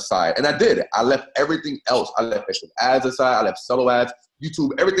else aside. And I did. I left everything else. I left Facebook ads aside. I left solo ads,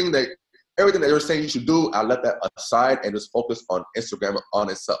 YouTube, everything that they were saying you should do, I left that aside and just focus on Instagram on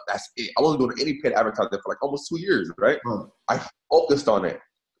itself. That's it. I wasn't doing any paid advertising for like almost 2 years, right? I focused on it.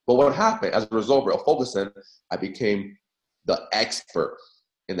 But what happened as a result of focusing, I became the expert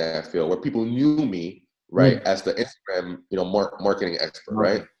in that field where people knew me, right, as the Instagram, marketing expert,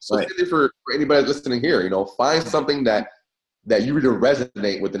 right? So for anybody listening here, find something that you really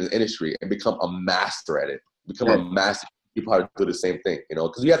resonate with in the industry and become a master at it. Become a master. People how to do the same thing,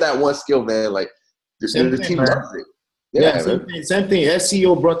 because you have that one skill, man. Like your team loves it. Yeah, same thing.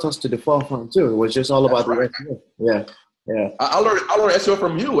 SEO brought us to the forefront too. It was just all about the SEO. Yeah. I learned SEO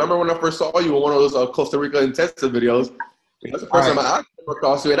from you. I remember when I first saw you in one of those Costa Rica intensive videos. That's the first time I came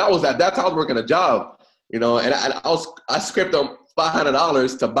across you, and I was at that time I was working a job, and I scraped them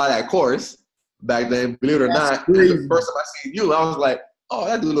 $500 to buy that course back then. Believe it or not, the first time I seen you, I was like, oh,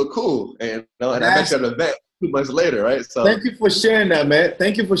 that dude look cool, and I met you at an event 2 months later, right? So thank you for sharing that, man.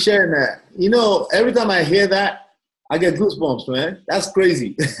 Thank you for sharing that. Every time I hear that, I get goosebumps, man. That's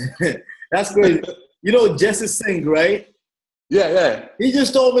crazy. That's crazy. Jesse Singh, right? Yeah. He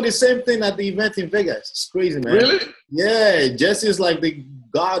just told me the same thing at the event in Vegas. It's crazy, man. Really? Yeah, Jesse is like the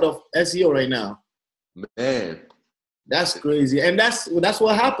god of SEO right now. Man. That's crazy. And that's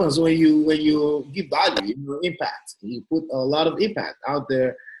what happens when you give value, impact. You put a lot of impact out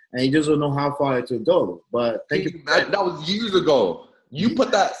there, and you just don't know how far it will go. But thank you. That was years ago. You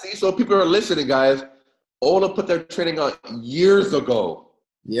put that, so people are listening, guys. Ola put their training on years ago.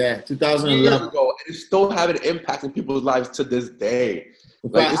 Yeah, 2011. Years ago, and it's still having an impact in people's lives to this day.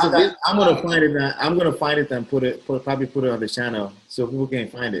 I'm gonna find it. I'm gonna find it and probably put it on the channel so people can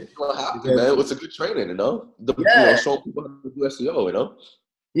find it. You don't have to, man. It's a good training, show people how to do SEO,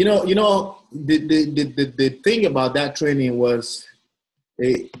 The thing about that training was,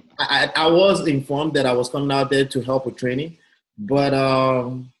 I was informed that I was coming out there to help with training, but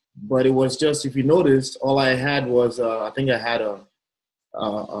it was just, if you noticed, all I had was I think I had a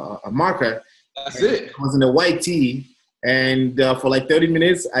marker. That's it. I was in a white tee, and for like 30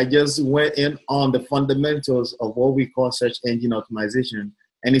 minutes, I just went in on the fundamentals of what we call search engine optimization,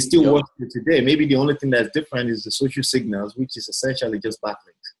 and it still works today. Maybe the only thing that's different is the social signals, which is essentially just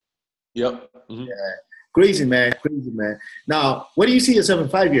backlinks. Yep. Mm-hmm. Yeah. Crazy, man. Now, where do you see yourself in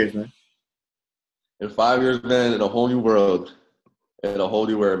 5 years, man? In 5 years, man, in a whole new world.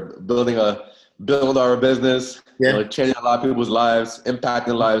 Building our business, changing a lot of people's lives,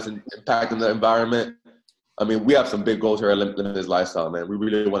 impacting lives, and impacting the environment. I mean, we have some big goals here at Limitless Lifestyle, man. We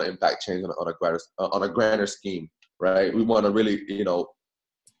really want to impact change on a grander scheme, right? We want to really,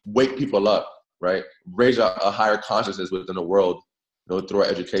 wake people up, right? Raise a higher consciousness within the world, through our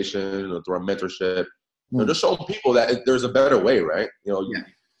education, through our mentorship, just showing people that there's a better way, right?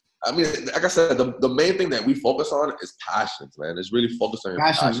 I mean, like I said, the main thing that we focus on is passions, man. It's really focused on your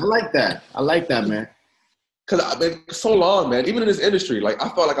passion. I like that, man. Because I've been so long, man. Even in this industry, like I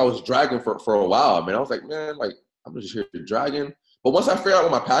felt like I was dragging for a while, man. I was like, man, like I'm just here dragging. But once I figured out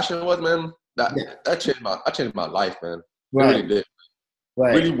what my passion was, man, that changed my life, man. Right. It really did.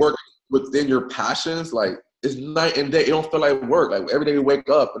 Right. Really working within your passions, like it's night and day. It don't feel like work. Like every day we wake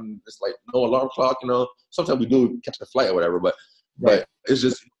up and it's like no alarm clock. Sometimes we do catch a flight or whatever, but it's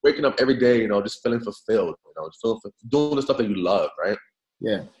just waking up every day, just feeling fulfilled, doing the stuff that you love, right?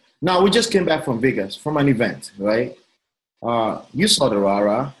 Yeah. Now, we just came back from Vegas, from an event, right? You saw the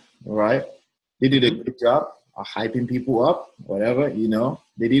Rara, right? They did a good job of hyping people up, whatever,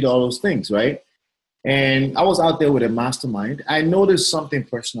 They did all those things, right? And I was out there with a mastermind. I noticed something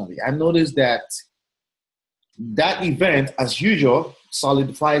personally. I noticed that event, as usual,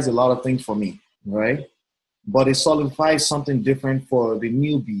 solidifies a lot of things for me, right? But it solidifies something different for the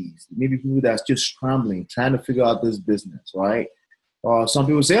newbies, maybe people that's just scrambling, trying to figure out this business, right? Some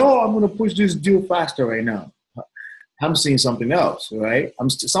people say, oh, I'm going to push this deal faster right now. I'm seeing something else, right?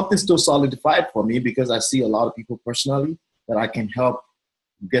 Something still solidified for me because I see a lot of people personally that I can help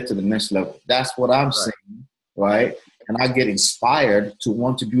get to the next level. That's what I'm saying, right? And I get inspired to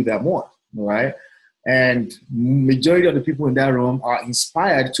want to do that more, right? And majority of the people in that room are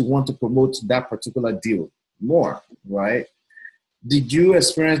inspired to want to promote that particular deal more, right? Did you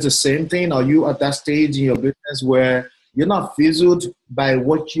experience the same thing? Are you at that stage in your business where you're not fizzled by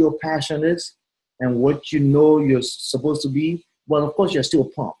what your passion is and what you know you're supposed to be? But of course, you're still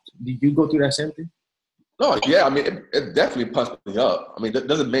pumped. Did you go through that same thing? No, yeah, I mean, it definitely pumps me up. I mean, it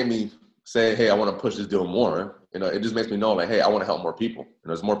doesn't make me say, hey, I want to push this deal more. You know, it just makes me know, like, hey, I want to help more people. And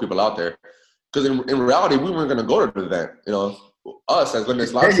there's more people out there. Because in reality, we weren't going to go to the event. You know, us as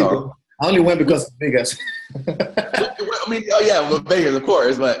Limitless Lifestyle. I only went because it's Vegas. I mean, oh yeah, with Vegas, of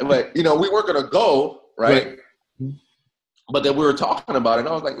course. But you know, we weren't going to go, right? But then we were talking about it. And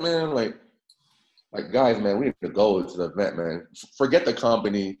I was like, man, like guys, man, we need to go to the event, man. Forget the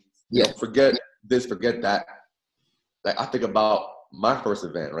company. You know, forget this, forget that. Like, I think about my first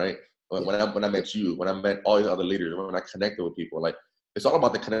event, right? When I met you, when I met all these other leaders, when I connected with people, like, it's all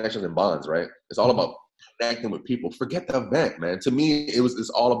about the connections and bonds, right? It's all about connecting with people. Forget the event, man. To me, it's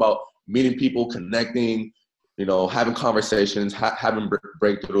all about meeting people, connecting, you know, having conversations, having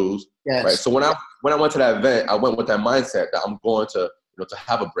breakthroughs, right? So when I went to that event, I went with that mindset that I'm going to, you know, to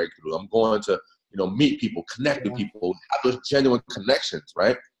have a breakthrough. I'm going to, you know, meet people, connect with people, have those genuine connections,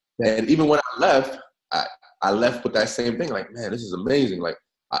 right? And even when I left, I left with that same thing. Like, man, this is amazing. Like,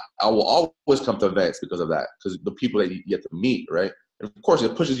 I will always come to events because of that, because the people that you get to meet, right? And of course,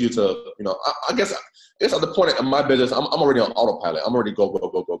 it pushes you to, you know, I guess at the point in my business, I'm already on autopilot. I'm already go,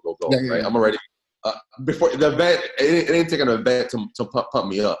 right? I'm already, before the event, it ain't taking an event to pump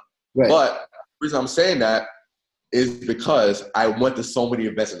me up. Right. But the reason I'm saying that is because I went to so many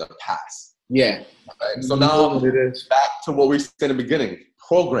events in the past. Yeah. Right? So now back to what we said in the beginning,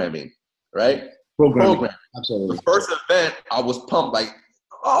 programming, right? Programming. Absolutely. The first event, I was pumped like,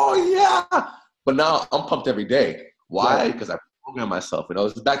 oh yeah. But now I'm pumped every day. Why? Because I program myself. You know,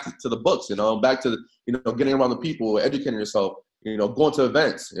 it's back to the books, you know, back to, you know, getting around the people, educating yourself, you know, going to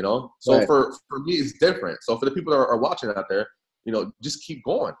events, you know. So for me, it's different. So for the people that are watching out there, you know, just keep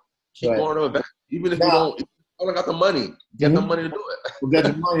going. Keep going to events. Even if you don't got the money, get the money to do it. We'll get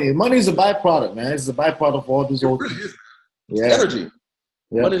the money. Money is a byproduct, man. It's a byproduct of all these old things. It's energy.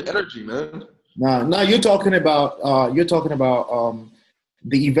 Money is energy, man. Now you're talking about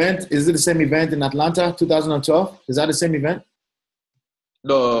the event. Is it the same event in Atlanta, 2012? Is that the same event?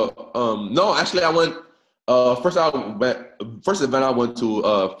 No, actually I went, first event I went to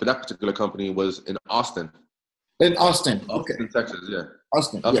for that particular company was in Austin. In Austin. Okay. In Texas, yeah.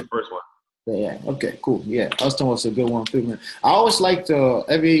 Austin. That was the first one. Yeah. Okay, cool. Yeah. Austin was a good one too, man. I always like to,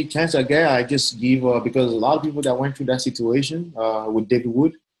 every chance I get, I just give, because a lot of people that went through that situation with David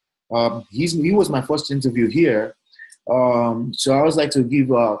Wood, he was my first interview here. So I always like to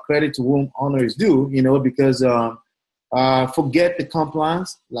give credit to whom honor is due, you know, because forget the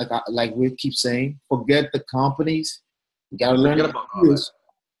compliance, like we keep saying, forget the companies. You got to learn about this.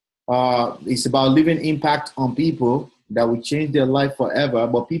 It's about leaving impact on people that will change their life forever.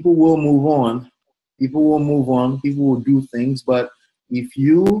 But people will move on. People will do things. But if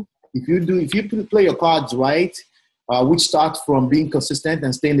you play your cards right, which starts from being consistent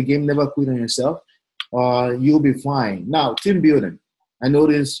and stay in the game, never quit on yourself, you'll be fine. Now, team building. I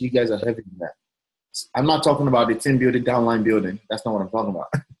notice you guys are heavy in that. I'm not talking about the team building, downline building. That's not what I'm talking about,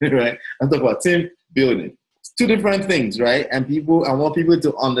 right? I'm talking about team building. It's two different things, right? And I want people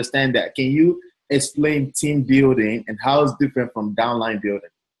to understand that. Can you explain team building and how it's different from downline building?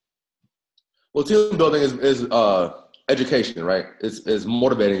 Well, team building is education, right? It's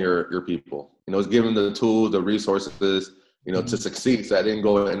motivating your people. You know, it's giving them the tools, the resources, you know, to succeed, so that they can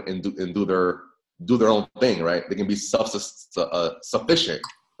go and do their own thing, right? They can be sufficient,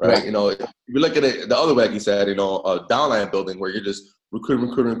 right? You know, if you look at it the other way, like you said, you know, downline building where you're just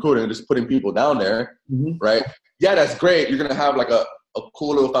recruiting, just putting people down there, right? Yeah, that's great. You're gonna have like a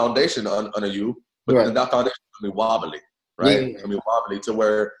cool little foundation under you, but that foundation is gonna be wobbly, right? It's gonna be wobbly to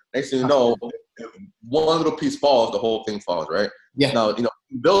where next thing you know, if one little piece falls, the whole thing falls, right? Now, you know,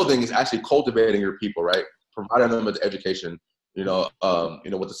 building is actually cultivating your people, right? Providing them with education, you know,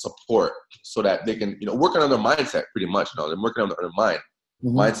 with the support so that they can, you know, working on their mindset pretty much. You know, they're working on their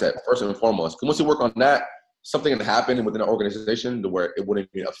mindset first and foremost. Because once you work on that, something can happen within an organization to where it wouldn't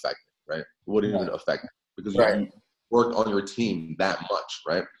even affect it, right? It wouldn't even affect it because you worked on your team that much,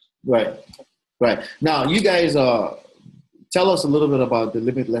 right? Right. Now, you guys, tell us a little bit about the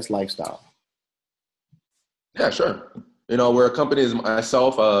Limitless Lifestyle. Yeah, sure. You know, we're a company is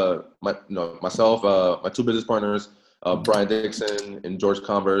myself, my two business partners, Brian Dixon and George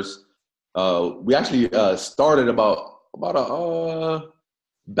Converse. We actually started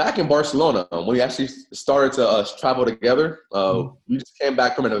back in Barcelona when we actually started to travel together. We just came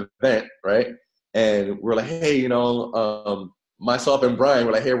back from an event, right? And we're like, hey, myself and Brian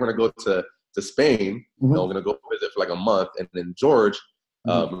were like, hey, we're gonna go to Spain. We're gonna go visit for like a month. And then George,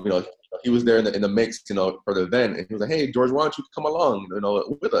 he was there in the mix, for the event. And he was like, hey, George, why don't you come along,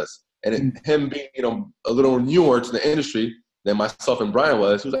 with us? And him being, a little newer to the industry than myself and Brian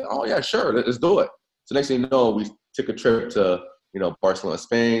was, he was like, oh yeah, sure, let's do it. So next thing you know, we took a trip to, Barcelona,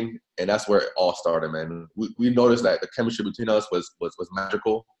 Spain, and that's where it all started, man. We noticed that the chemistry between us was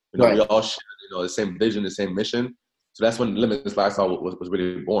magical. We all shared, the same vision, the same mission. So that's when Limitless Lifestyle was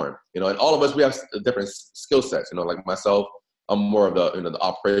really born. And all of us, we have different skill sets. Like myself, I'm more of the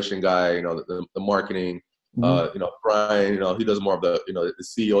operation guy. The marketing. Brian, he does more of the the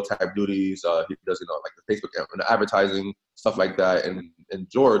CEO type duties. He does like the Facebook and the advertising stuff like that. And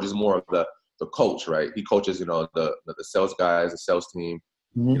George is more of the coach, right? He coaches the sales guys, the sales team,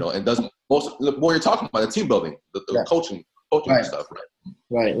 and does most what you're talking about, the team building, the coaching stuff,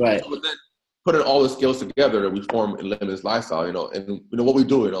 right? Right. So then putting all the skills together, we form Limitless Lifestyle, and what we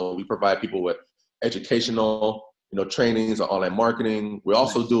do, we provide people with educational, trainings on online marketing. We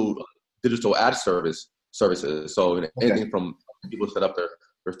also do digital ad services. So anything from people set up their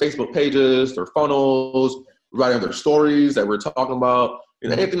Facebook pages, their funnels, writing their stories that we're talking about,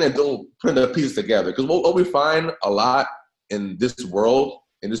 anything that don't put the pieces together. Because what we find a lot in this world,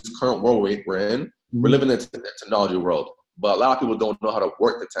 in this current world we're in, we're living in the technology world, but a lot of people don't know how to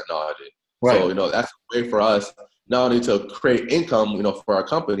work the technology. Right. So, that's a way for us not only to create income, for our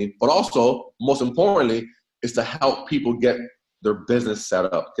company, but also, most importantly, is to help people get their business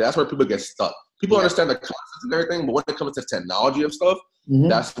set up. That's where people get stuck. People understand the concepts and everything, but when it comes to technology of stuff,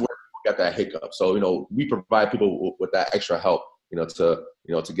 that's where we got that hiccup. So, we provide people with that extra help, to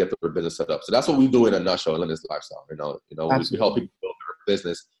get their business set up. So that's what we do in a nutshell in this lifestyle. We help people build their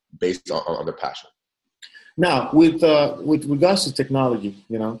business based on their passion. Now, with regards to technology,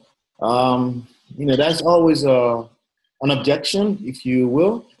 that's always an objection, if you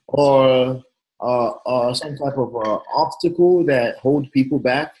will, or some type of obstacle that holds people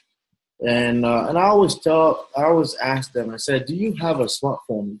back. And I always ask them, I said, do you have a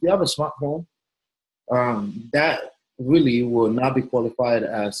smartphone? If you have a smartphone, that really will not be qualified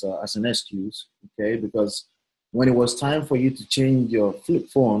as an excuse, okay? Because when it was time for you to change your flip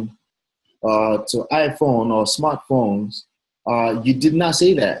phone to iPhone or smartphones, you did not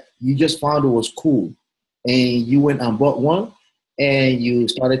say that. You just found it was cool. And you went and bought one, and you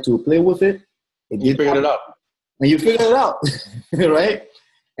started to play with it. You figured it out. And you figured it out, right?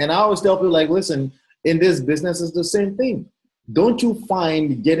 And I always tell people, like, listen, in this business, it's the same thing. Don't you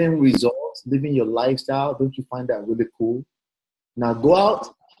find getting results, living your lifestyle, don't you find that really cool? Now go out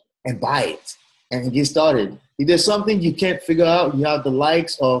and buy it and get started. If there's something you can't figure out, you have the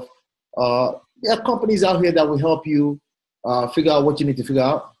likes of there are companies out here that will help you figure out what you need to figure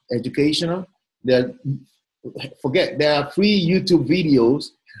out, educational. There are free YouTube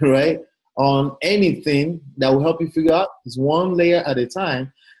videos, right, on anything that will help you figure out. It's one layer at a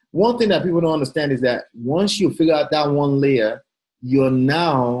time. One thing that people don't understand is that once you figure out that one layer, you're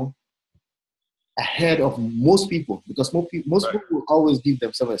now ahead of most people, because most people always give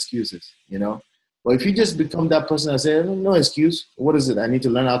themselves excuses, But if you just become that person that says, no excuse, what is it? I need to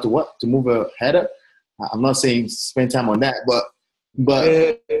learn how to move a header. I'm not saying spend time on that, but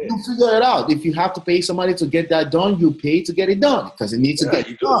you figure it out. If you have to pay somebody to get that done, you pay to get it done because it needs to get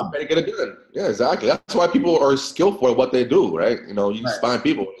done. You better get it done. Yeah, exactly. That's why people are skillful at what they do, right? You just find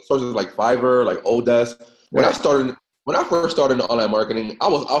people. Sources like Fiverr, like Odesk. When I first started in online marketing, I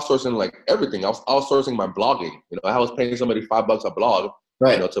was outsourcing like everything. I was outsourcing my blogging. I was paying somebody $5 a blog,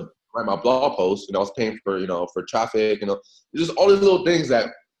 to write my blog post. I was paying for for traffic. Just all these little things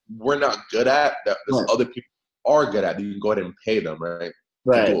that we're not good at that other people are good at. You can go ahead and pay them, right?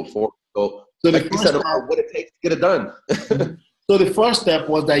 To do it for. So like you said, what it takes to get it done. So the first step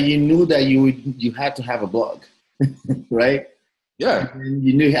was that you knew that you had to have a blog, right? Yeah. And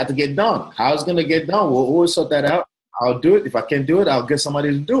you knew you had to get done. How it's gonna get done? We'll sort that out. I'll do it. If I can't do it, I'll get somebody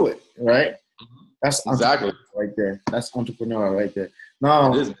to do it, right? That's exactly right there. That's entrepreneurial right there.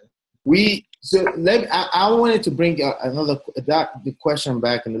 Now, I wanted to bring the question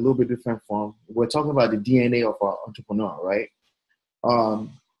back in a little bit different form. We're talking about the DNA of our entrepreneur, right? I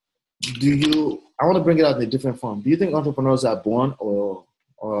want to bring it out in a different form. Do you think entrepreneurs are born or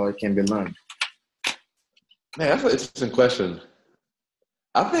it can be learned? Man, that's an interesting question.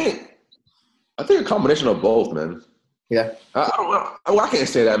 I think a combination of both, man. Yeah. I can't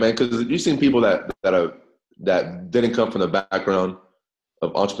say that, man, because you've seen people that are that didn't come from the background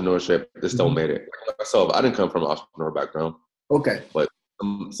of entrepreneurship, they still made it. Like myself, I didn't come from an entrepreneur background. Okay. But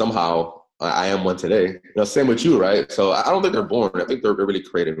somehow I am one today. You know, same with you, right? So I don't think they're born. I think they're really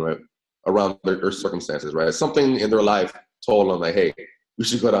created, right, around their circumstances, right? Something in their life told them, like, hey, you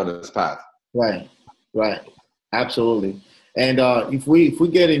should go down this path. Right. Absolutely. And if we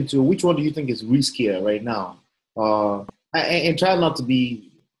get into which one do you think is riskier right now? And try to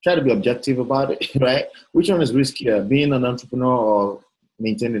be objective about it, right? Which one is riskier, being an entrepreneur or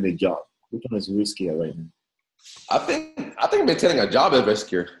maintaining a job? Which one is riskier right now? I think maintaining a job is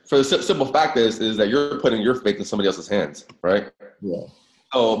riskier. For the simple fact is that you're putting your faith in somebody else's hands, right? Yeah.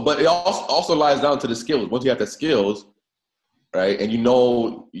 Oh, but it also lies down to the skills. Once you have the skills, right, and you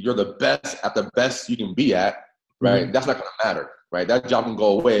know you're the best at the best you can be at, right? That's not going to matter, right? That job can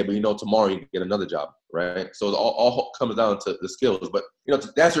go away, but you know tomorrow you can get another job, right? So it all comes down to the skills. But you know,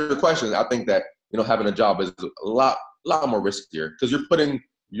 to answer your question, I think that having a job is a lot more riskier because you're putting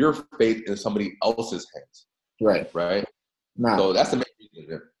your faith in somebody else's hands. Right. Now, so that's the main reason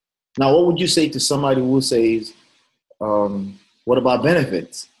there. Now, what would you say to somebody who says, what about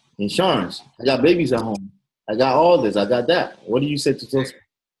benefits, insurance? I got babies at home. I got all this. I got that. What do you say to those?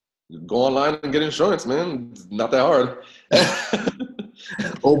 Go online and get insurance, man. It's not that hard.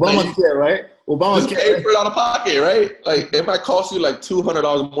 Obamacare, right? Just pay for it out of pocket, right? Like it might cost you like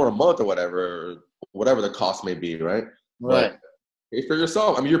 $200 more a month or whatever the cost may be, right? Right. But pay for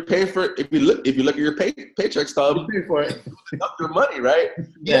yourself. I mean, you're paying for it. If you look at your paycheck stub, you pay for it. Up your money, right?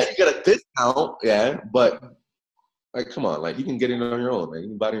 Yeah, you get a discount, yeah, but like, come on, like you can get it on your own, man. You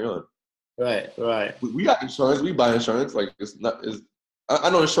can buy it on your own. Right. We got insurance. We buy insurance. Like I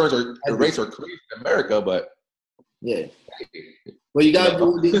know insurance rates are crazy in America, but yeah. Well, you got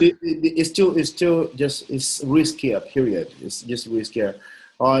to do. It's still just it's riskier. Period. It's just riskier.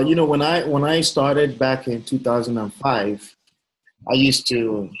 When I started back in 2005. I used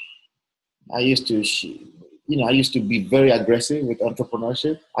to be very aggressive with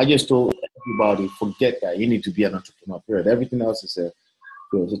entrepreneurship. I just told everybody, forget that. You need to be an entrepreneur, period. Everything else is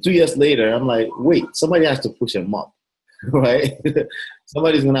good. So 2 years later, I'm like, wait, somebody has to push them up, right?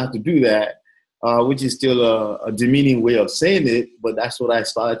 Somebody's going to have to do that, which is still a demeaning way of saying it, but that's what I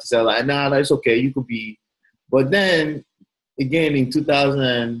started to say. Like, nah, it's okay. You could be. But then, again, in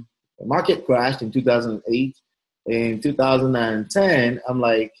 2000, the market crashed in 2008. In 2010, I'm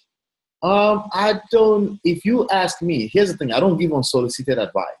like, if you ask me, here's the thing, I don't give unsolicited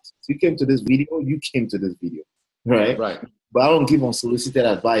advice. If you came to this video, right? Right. But I don't give unsolicited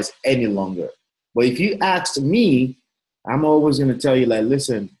advice any longer. But if you ask me, I'm always going to tell you, like,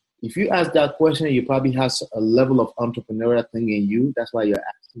 listen, if you ask that question, you probably have a level of entrepreneurial thing in you. That's why you're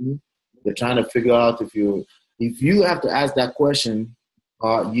asking me. You're trying to figure out if you have to ask that question,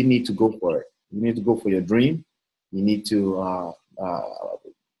 you need to go for it. You need to go for your dream. You need to,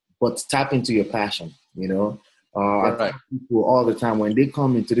 but tap into your passion, Right. I tell people all the time when they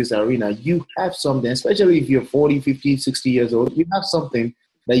come into this arena, you have something, especially if you're 40, 50, 60 years old, you have something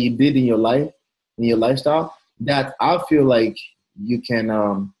that you did in your life, in your lifestyle, that I feel like you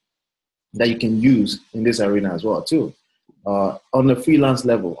can use in this arena as well, too, on the freelance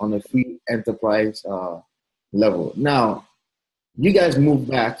level, on the free enterprise level. Now, you guys moved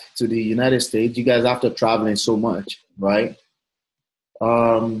back to the United States. You guys, after traveling so much, right?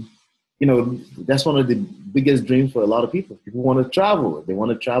 That's one of the biggest dreams for a lot of people. People want to travel. They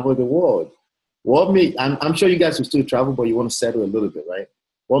want to travel the world. I'm sure you guys will still travel, but you want to settle a little bit, right?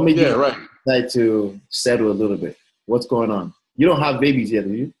 What made you decide to settle a little bit? What's going on? You don't have babies yet,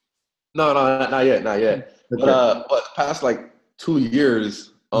 do you? No, not yet. Okay. But past like 2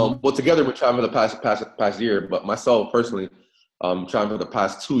 years, well, together we're traveling the past year, but myself personally, trying for the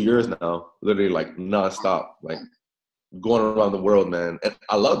past 2 years now, literally like nonstop, like going around the world, man. And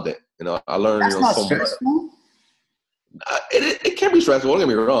I loved it. I learned That's not so stressful. much. It can be stressful. Don't get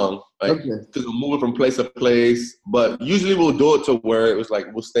me wrong, like because we're moving from place to place. But usually we'll do it to where it was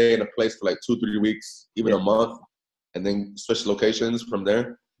like we'll stay in a place for like 2-3 weeks, even a month, and then switch locations from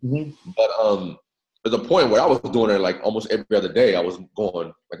there. But there's a point where I was doing it like almost every other day. I was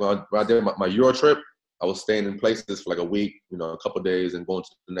going like when I did my Euro trip. I was staying in places for like a week, a couple of days, and going to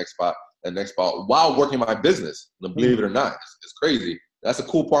the next spot while working my business. Believe it or not, it's crazy. That's the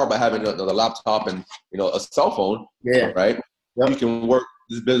cool part about having the laptop and a cell phone. Yeah. Right. Yep. You can work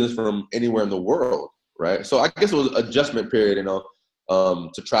this business from anywhere in the world. Right. So I guess it was an adjustment period,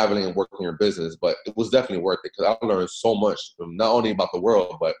 to traveling and working your business, but it was definitely worth it because I learned so much, not only about the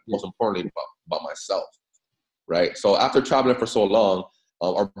world, but most importantly about myself. Right. So after traveling for so long,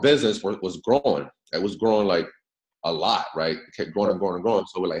 our business was growing. It was growing like a lot, right? It kept growing and growing and growing.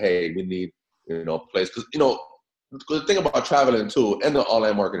 So we're like, hey, we need place. Because, the thing about traveling too, in the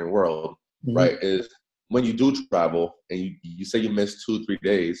online marketing world, right, is when you do travel and you say you miss 2-3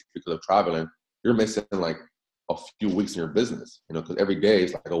 days because of traveling, you're missing like a few weeks in your business, because every day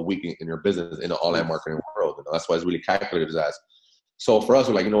is like a week in your business in the online marketing world. That's why it's really calculated as. So for us,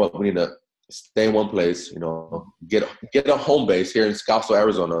 we're like, you know what, we need to stay in one place, get a home base here in Scottsdale,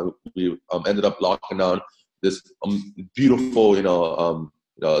 Arizona. We ended up locking down this beautiful, 7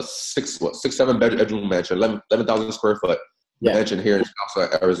 bedroom mansion, 11,000 square foot mansion here in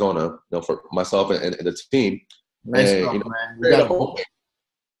Scottsdale, Arizona, for myself and the team. Nice stuff,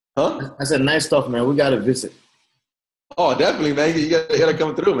 man. That's a nice stuff, man. We got to visit. Oh, definitely, man. You gotta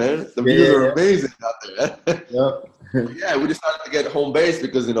come through, man. The views are amazing out there. Yeah, we decided to get home base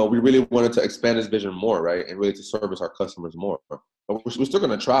because, we really wanted to expand this vision more, right? And really to service our customers more. But we're still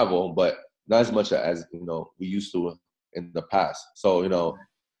going to travel, but not as much as, we used to in the past. So,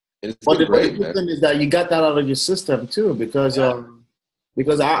 it's been great, man. Thing is that you got that out of your system too, because I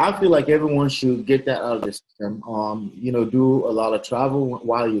feel like everyone should get that out of the system. Do a lot of travel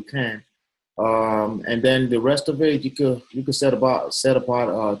while you can. And then the rest of it, you could set apart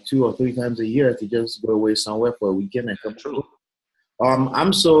 2 or 3 times a year to just go away somewhere for a weekend and come through.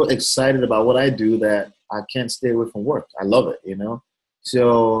 I'm so excited about what I do that I can't stay away from work. I love it,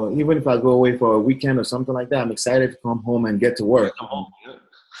 So even if I go away for a weekend or something like that, I'm excited to come home and get to work.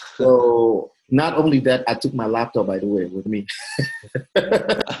 So not only that, I took my laptop, by the way, with me.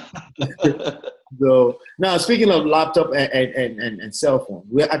 So now, speaking of laptop and cell phone,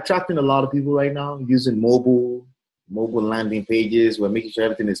 we're attracting a lot of people right now using mobile landing pages. We're making sure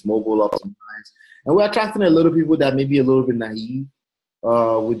everything is mobile optimized, and we're attracting a lot of people that may be a little bit naive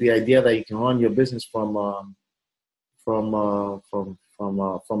with the idea that you can run your business from a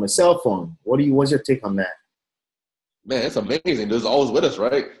cell phone. What's your take on that? Man, it's amazing. It's always with us,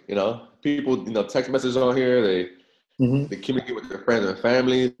 right? People, text messages on here. They communicate with their friends and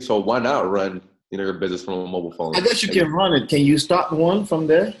family. So why not run, your business from a mobile phone? I guess you can run it. Can you start one from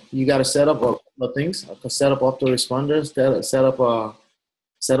there? You got to set up a couple of things. Set up autoresponders.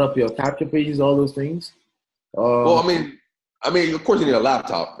 Set up your capture pages. All those things. Well, I mean, of course you need a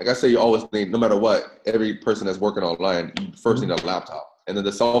laptop. Like I say, you always need, no matter what, every person that's working online, you first need a laptop. And then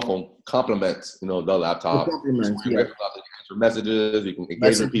the cell phone complements, the laptop. You can answer messages, you can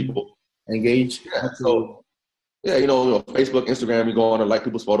engage with people. Yeah, so, Facebook, Instagram, you go on and like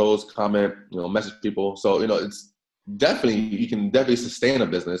people's photos, comment, message people. So, it's definitely, you can definitely sustain a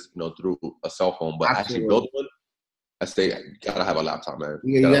business, through a cell phone. But actually build one, I say you gotta have a laptop, man.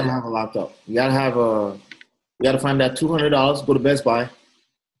 You gotta have a laptop. You gotta find that $200, go to Best Buy,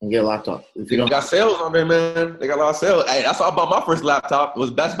 and get a laptop. If you don't got sales on there, man. They got a lot of sales. Hey, that's how I bought my first laptop. It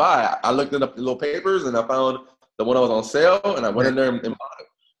was Best Buy. I looked up the little papers and I found the one that was on sale, and I went in there and bought it.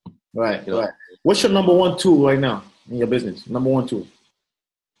 Right. What's your number one tool right now in your business? Number one tool?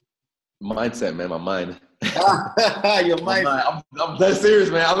 Mindset, man. My mind. Your mind. I'm that serious,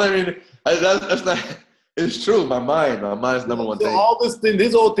 man. That's not. It's true. My mind. My mind's number one thing. All this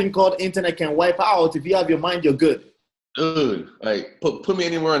whole thing called internet can wipe out. If you have your mind, you're good. Dude, like put me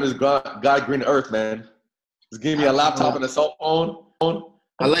anywhere on this God green earth, man. Just give me a laptop and a cell phone.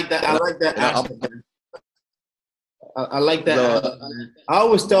 I like that. I like that action, man. I like that. I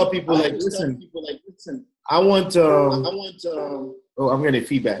always tell people, listen. I want. Oh, I'm getting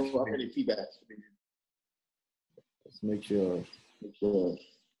feedback. Let's make sure. All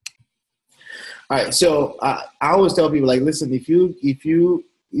right. So I always tell people, listen. If you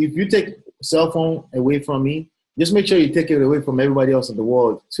take cell phone away from me, just make sure you take it away from everybody else in the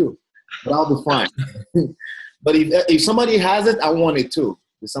world too. But I'll be fine. But if somebody has it, I want it too.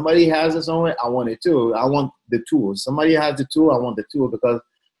 If somebody has it somewhere, I want it too. I want the tool. Somebody has the tool, I want the tool, because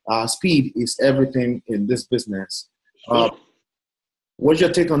speed is everything in this business. What's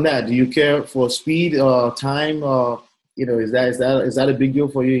your take on that? Do you care for speed, time? Is that a big deal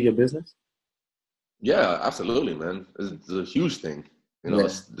for you in your business? Yeah, absolutely, man. It's a huge thing.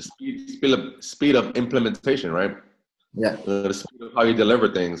 It's the speed of implementation, right? Yeah. The speed of how you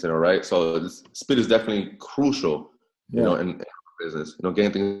deliver things, right? So speed is definitely crucial, in our business,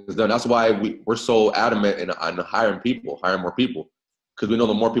 getting things done. That's why we're so adamant in hiring more people, because we know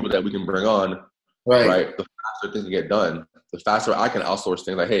the more people that we can bring on, right, the faster things get done. The faster I can outsource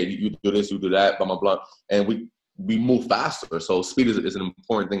things, like, hey, you do this, you do that, blah, blah, blah. And we move faster. So speed is an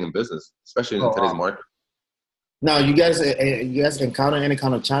important thing in business, especially in today's market. Now, you guys encounter any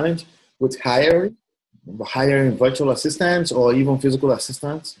kind of challenge with hiring virtual assistants or even physical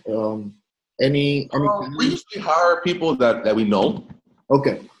assistants? We usually hire people that we know.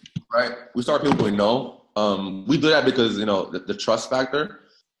 Okay. Right. We start people we know. We do that because, the trust factor.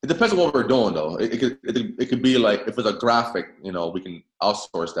 It depends on what we're doing, though. It could be like if it's a graphic, you know, we can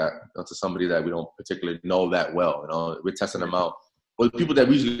outsource that to somebody that we don't particularly know that well. You know, we're testing them out. But people that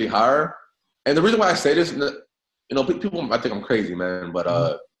we usually hire, and the reason why I say this, you know, people might think I'm crazy, man, but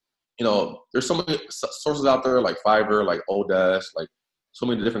you know, there's so many sources out there like Fiverr, like Odesk, like so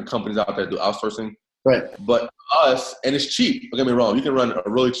many different companies out there that do outsourcing. Right. But us, and it's cheap. Don't get me wrong. You can run a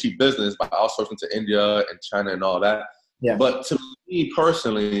really cheap business by outsourcing to India and China and all that. Yeah. But to me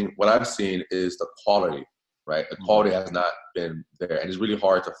personally, what I've seen is the quality, right? The quality has not been there, and it's really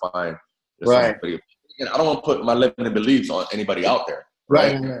hard to find. Right. And I don't want to put my limited beliefs on anybody out there.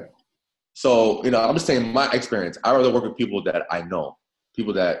 Right. So, you know, I'm just saying my experience. I rather work with people that I know,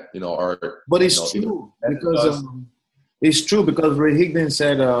 people that, you know, are. But it's true because it's true because Ray Higdon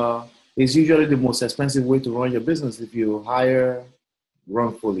said it's usually the most expensive way to run your business if you hire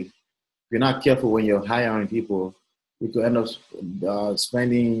wrongfully. If you're not careful when you're hiring people, you could end up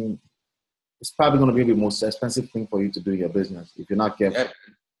spending. It's probably going to be the most expensive thing for you to do in your business if you're not careful. Yeah,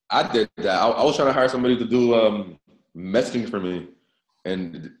 I did that. I was trying to hire somebody to do messaging for me,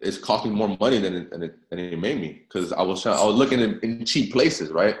 and it's costing more money than it made me because I was looking in cheap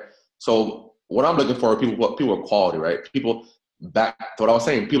places, right? So what I'm looking for are people are quality, right? People back to what I was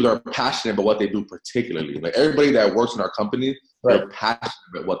saying. People that are passionate about what they do, particularly. Like everybody that works in our company, they're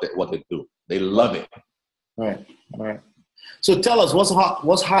passionate about what they do. They love it. All right. So tell us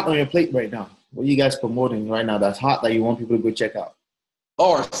what's hot on your plate right now? What are you guys promoting right now that's hot that you want people to go check out?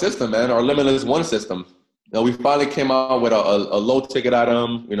 Oh, our system, man, our Limitless One system. You know, we finally came out with a low ticket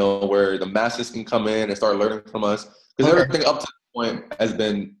item, you know, where the masses can come in and start learning from us. Because everything up to this point has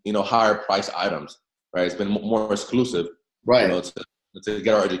been, you know, higher price items, right? It's been more exclusive, right? You know, to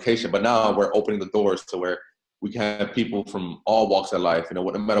get our education. But now we're opening the doors to where we can have people from all walks of life, you know,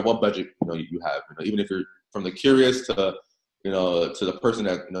 no matter what budget, you know, you have, you know, even if you're from the curious to, you know, to the person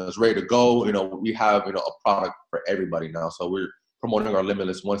that, you know, is ready to go, you know, we have, you know, a product for everybody now. So we're promoting our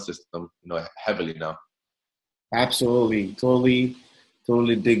Limitless One system, you know, heavily now. Absolutely. Totally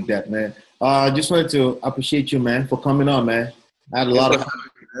dig that, man. I just wanted to appreciate you, man, for coming on, man. I had a lot of fun.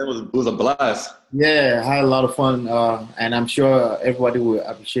 It was a blast. Yeah, I had a lot of fun, and I'm sure everybody will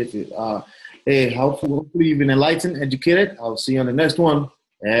appreciate it. Hey, hopefully you've been enlightened, educated. I'll see you on the next one,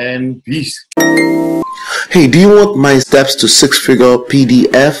 and peace. Hey, do you want my steps to six-figure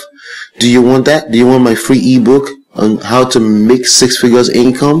PDF? Do you want that? Do you want my free ebook on how to make six figures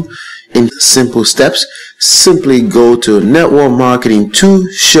income in simple steps? Simply go to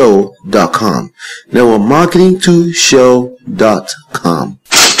networkmarketing2show.com. networkmarketing2show.com.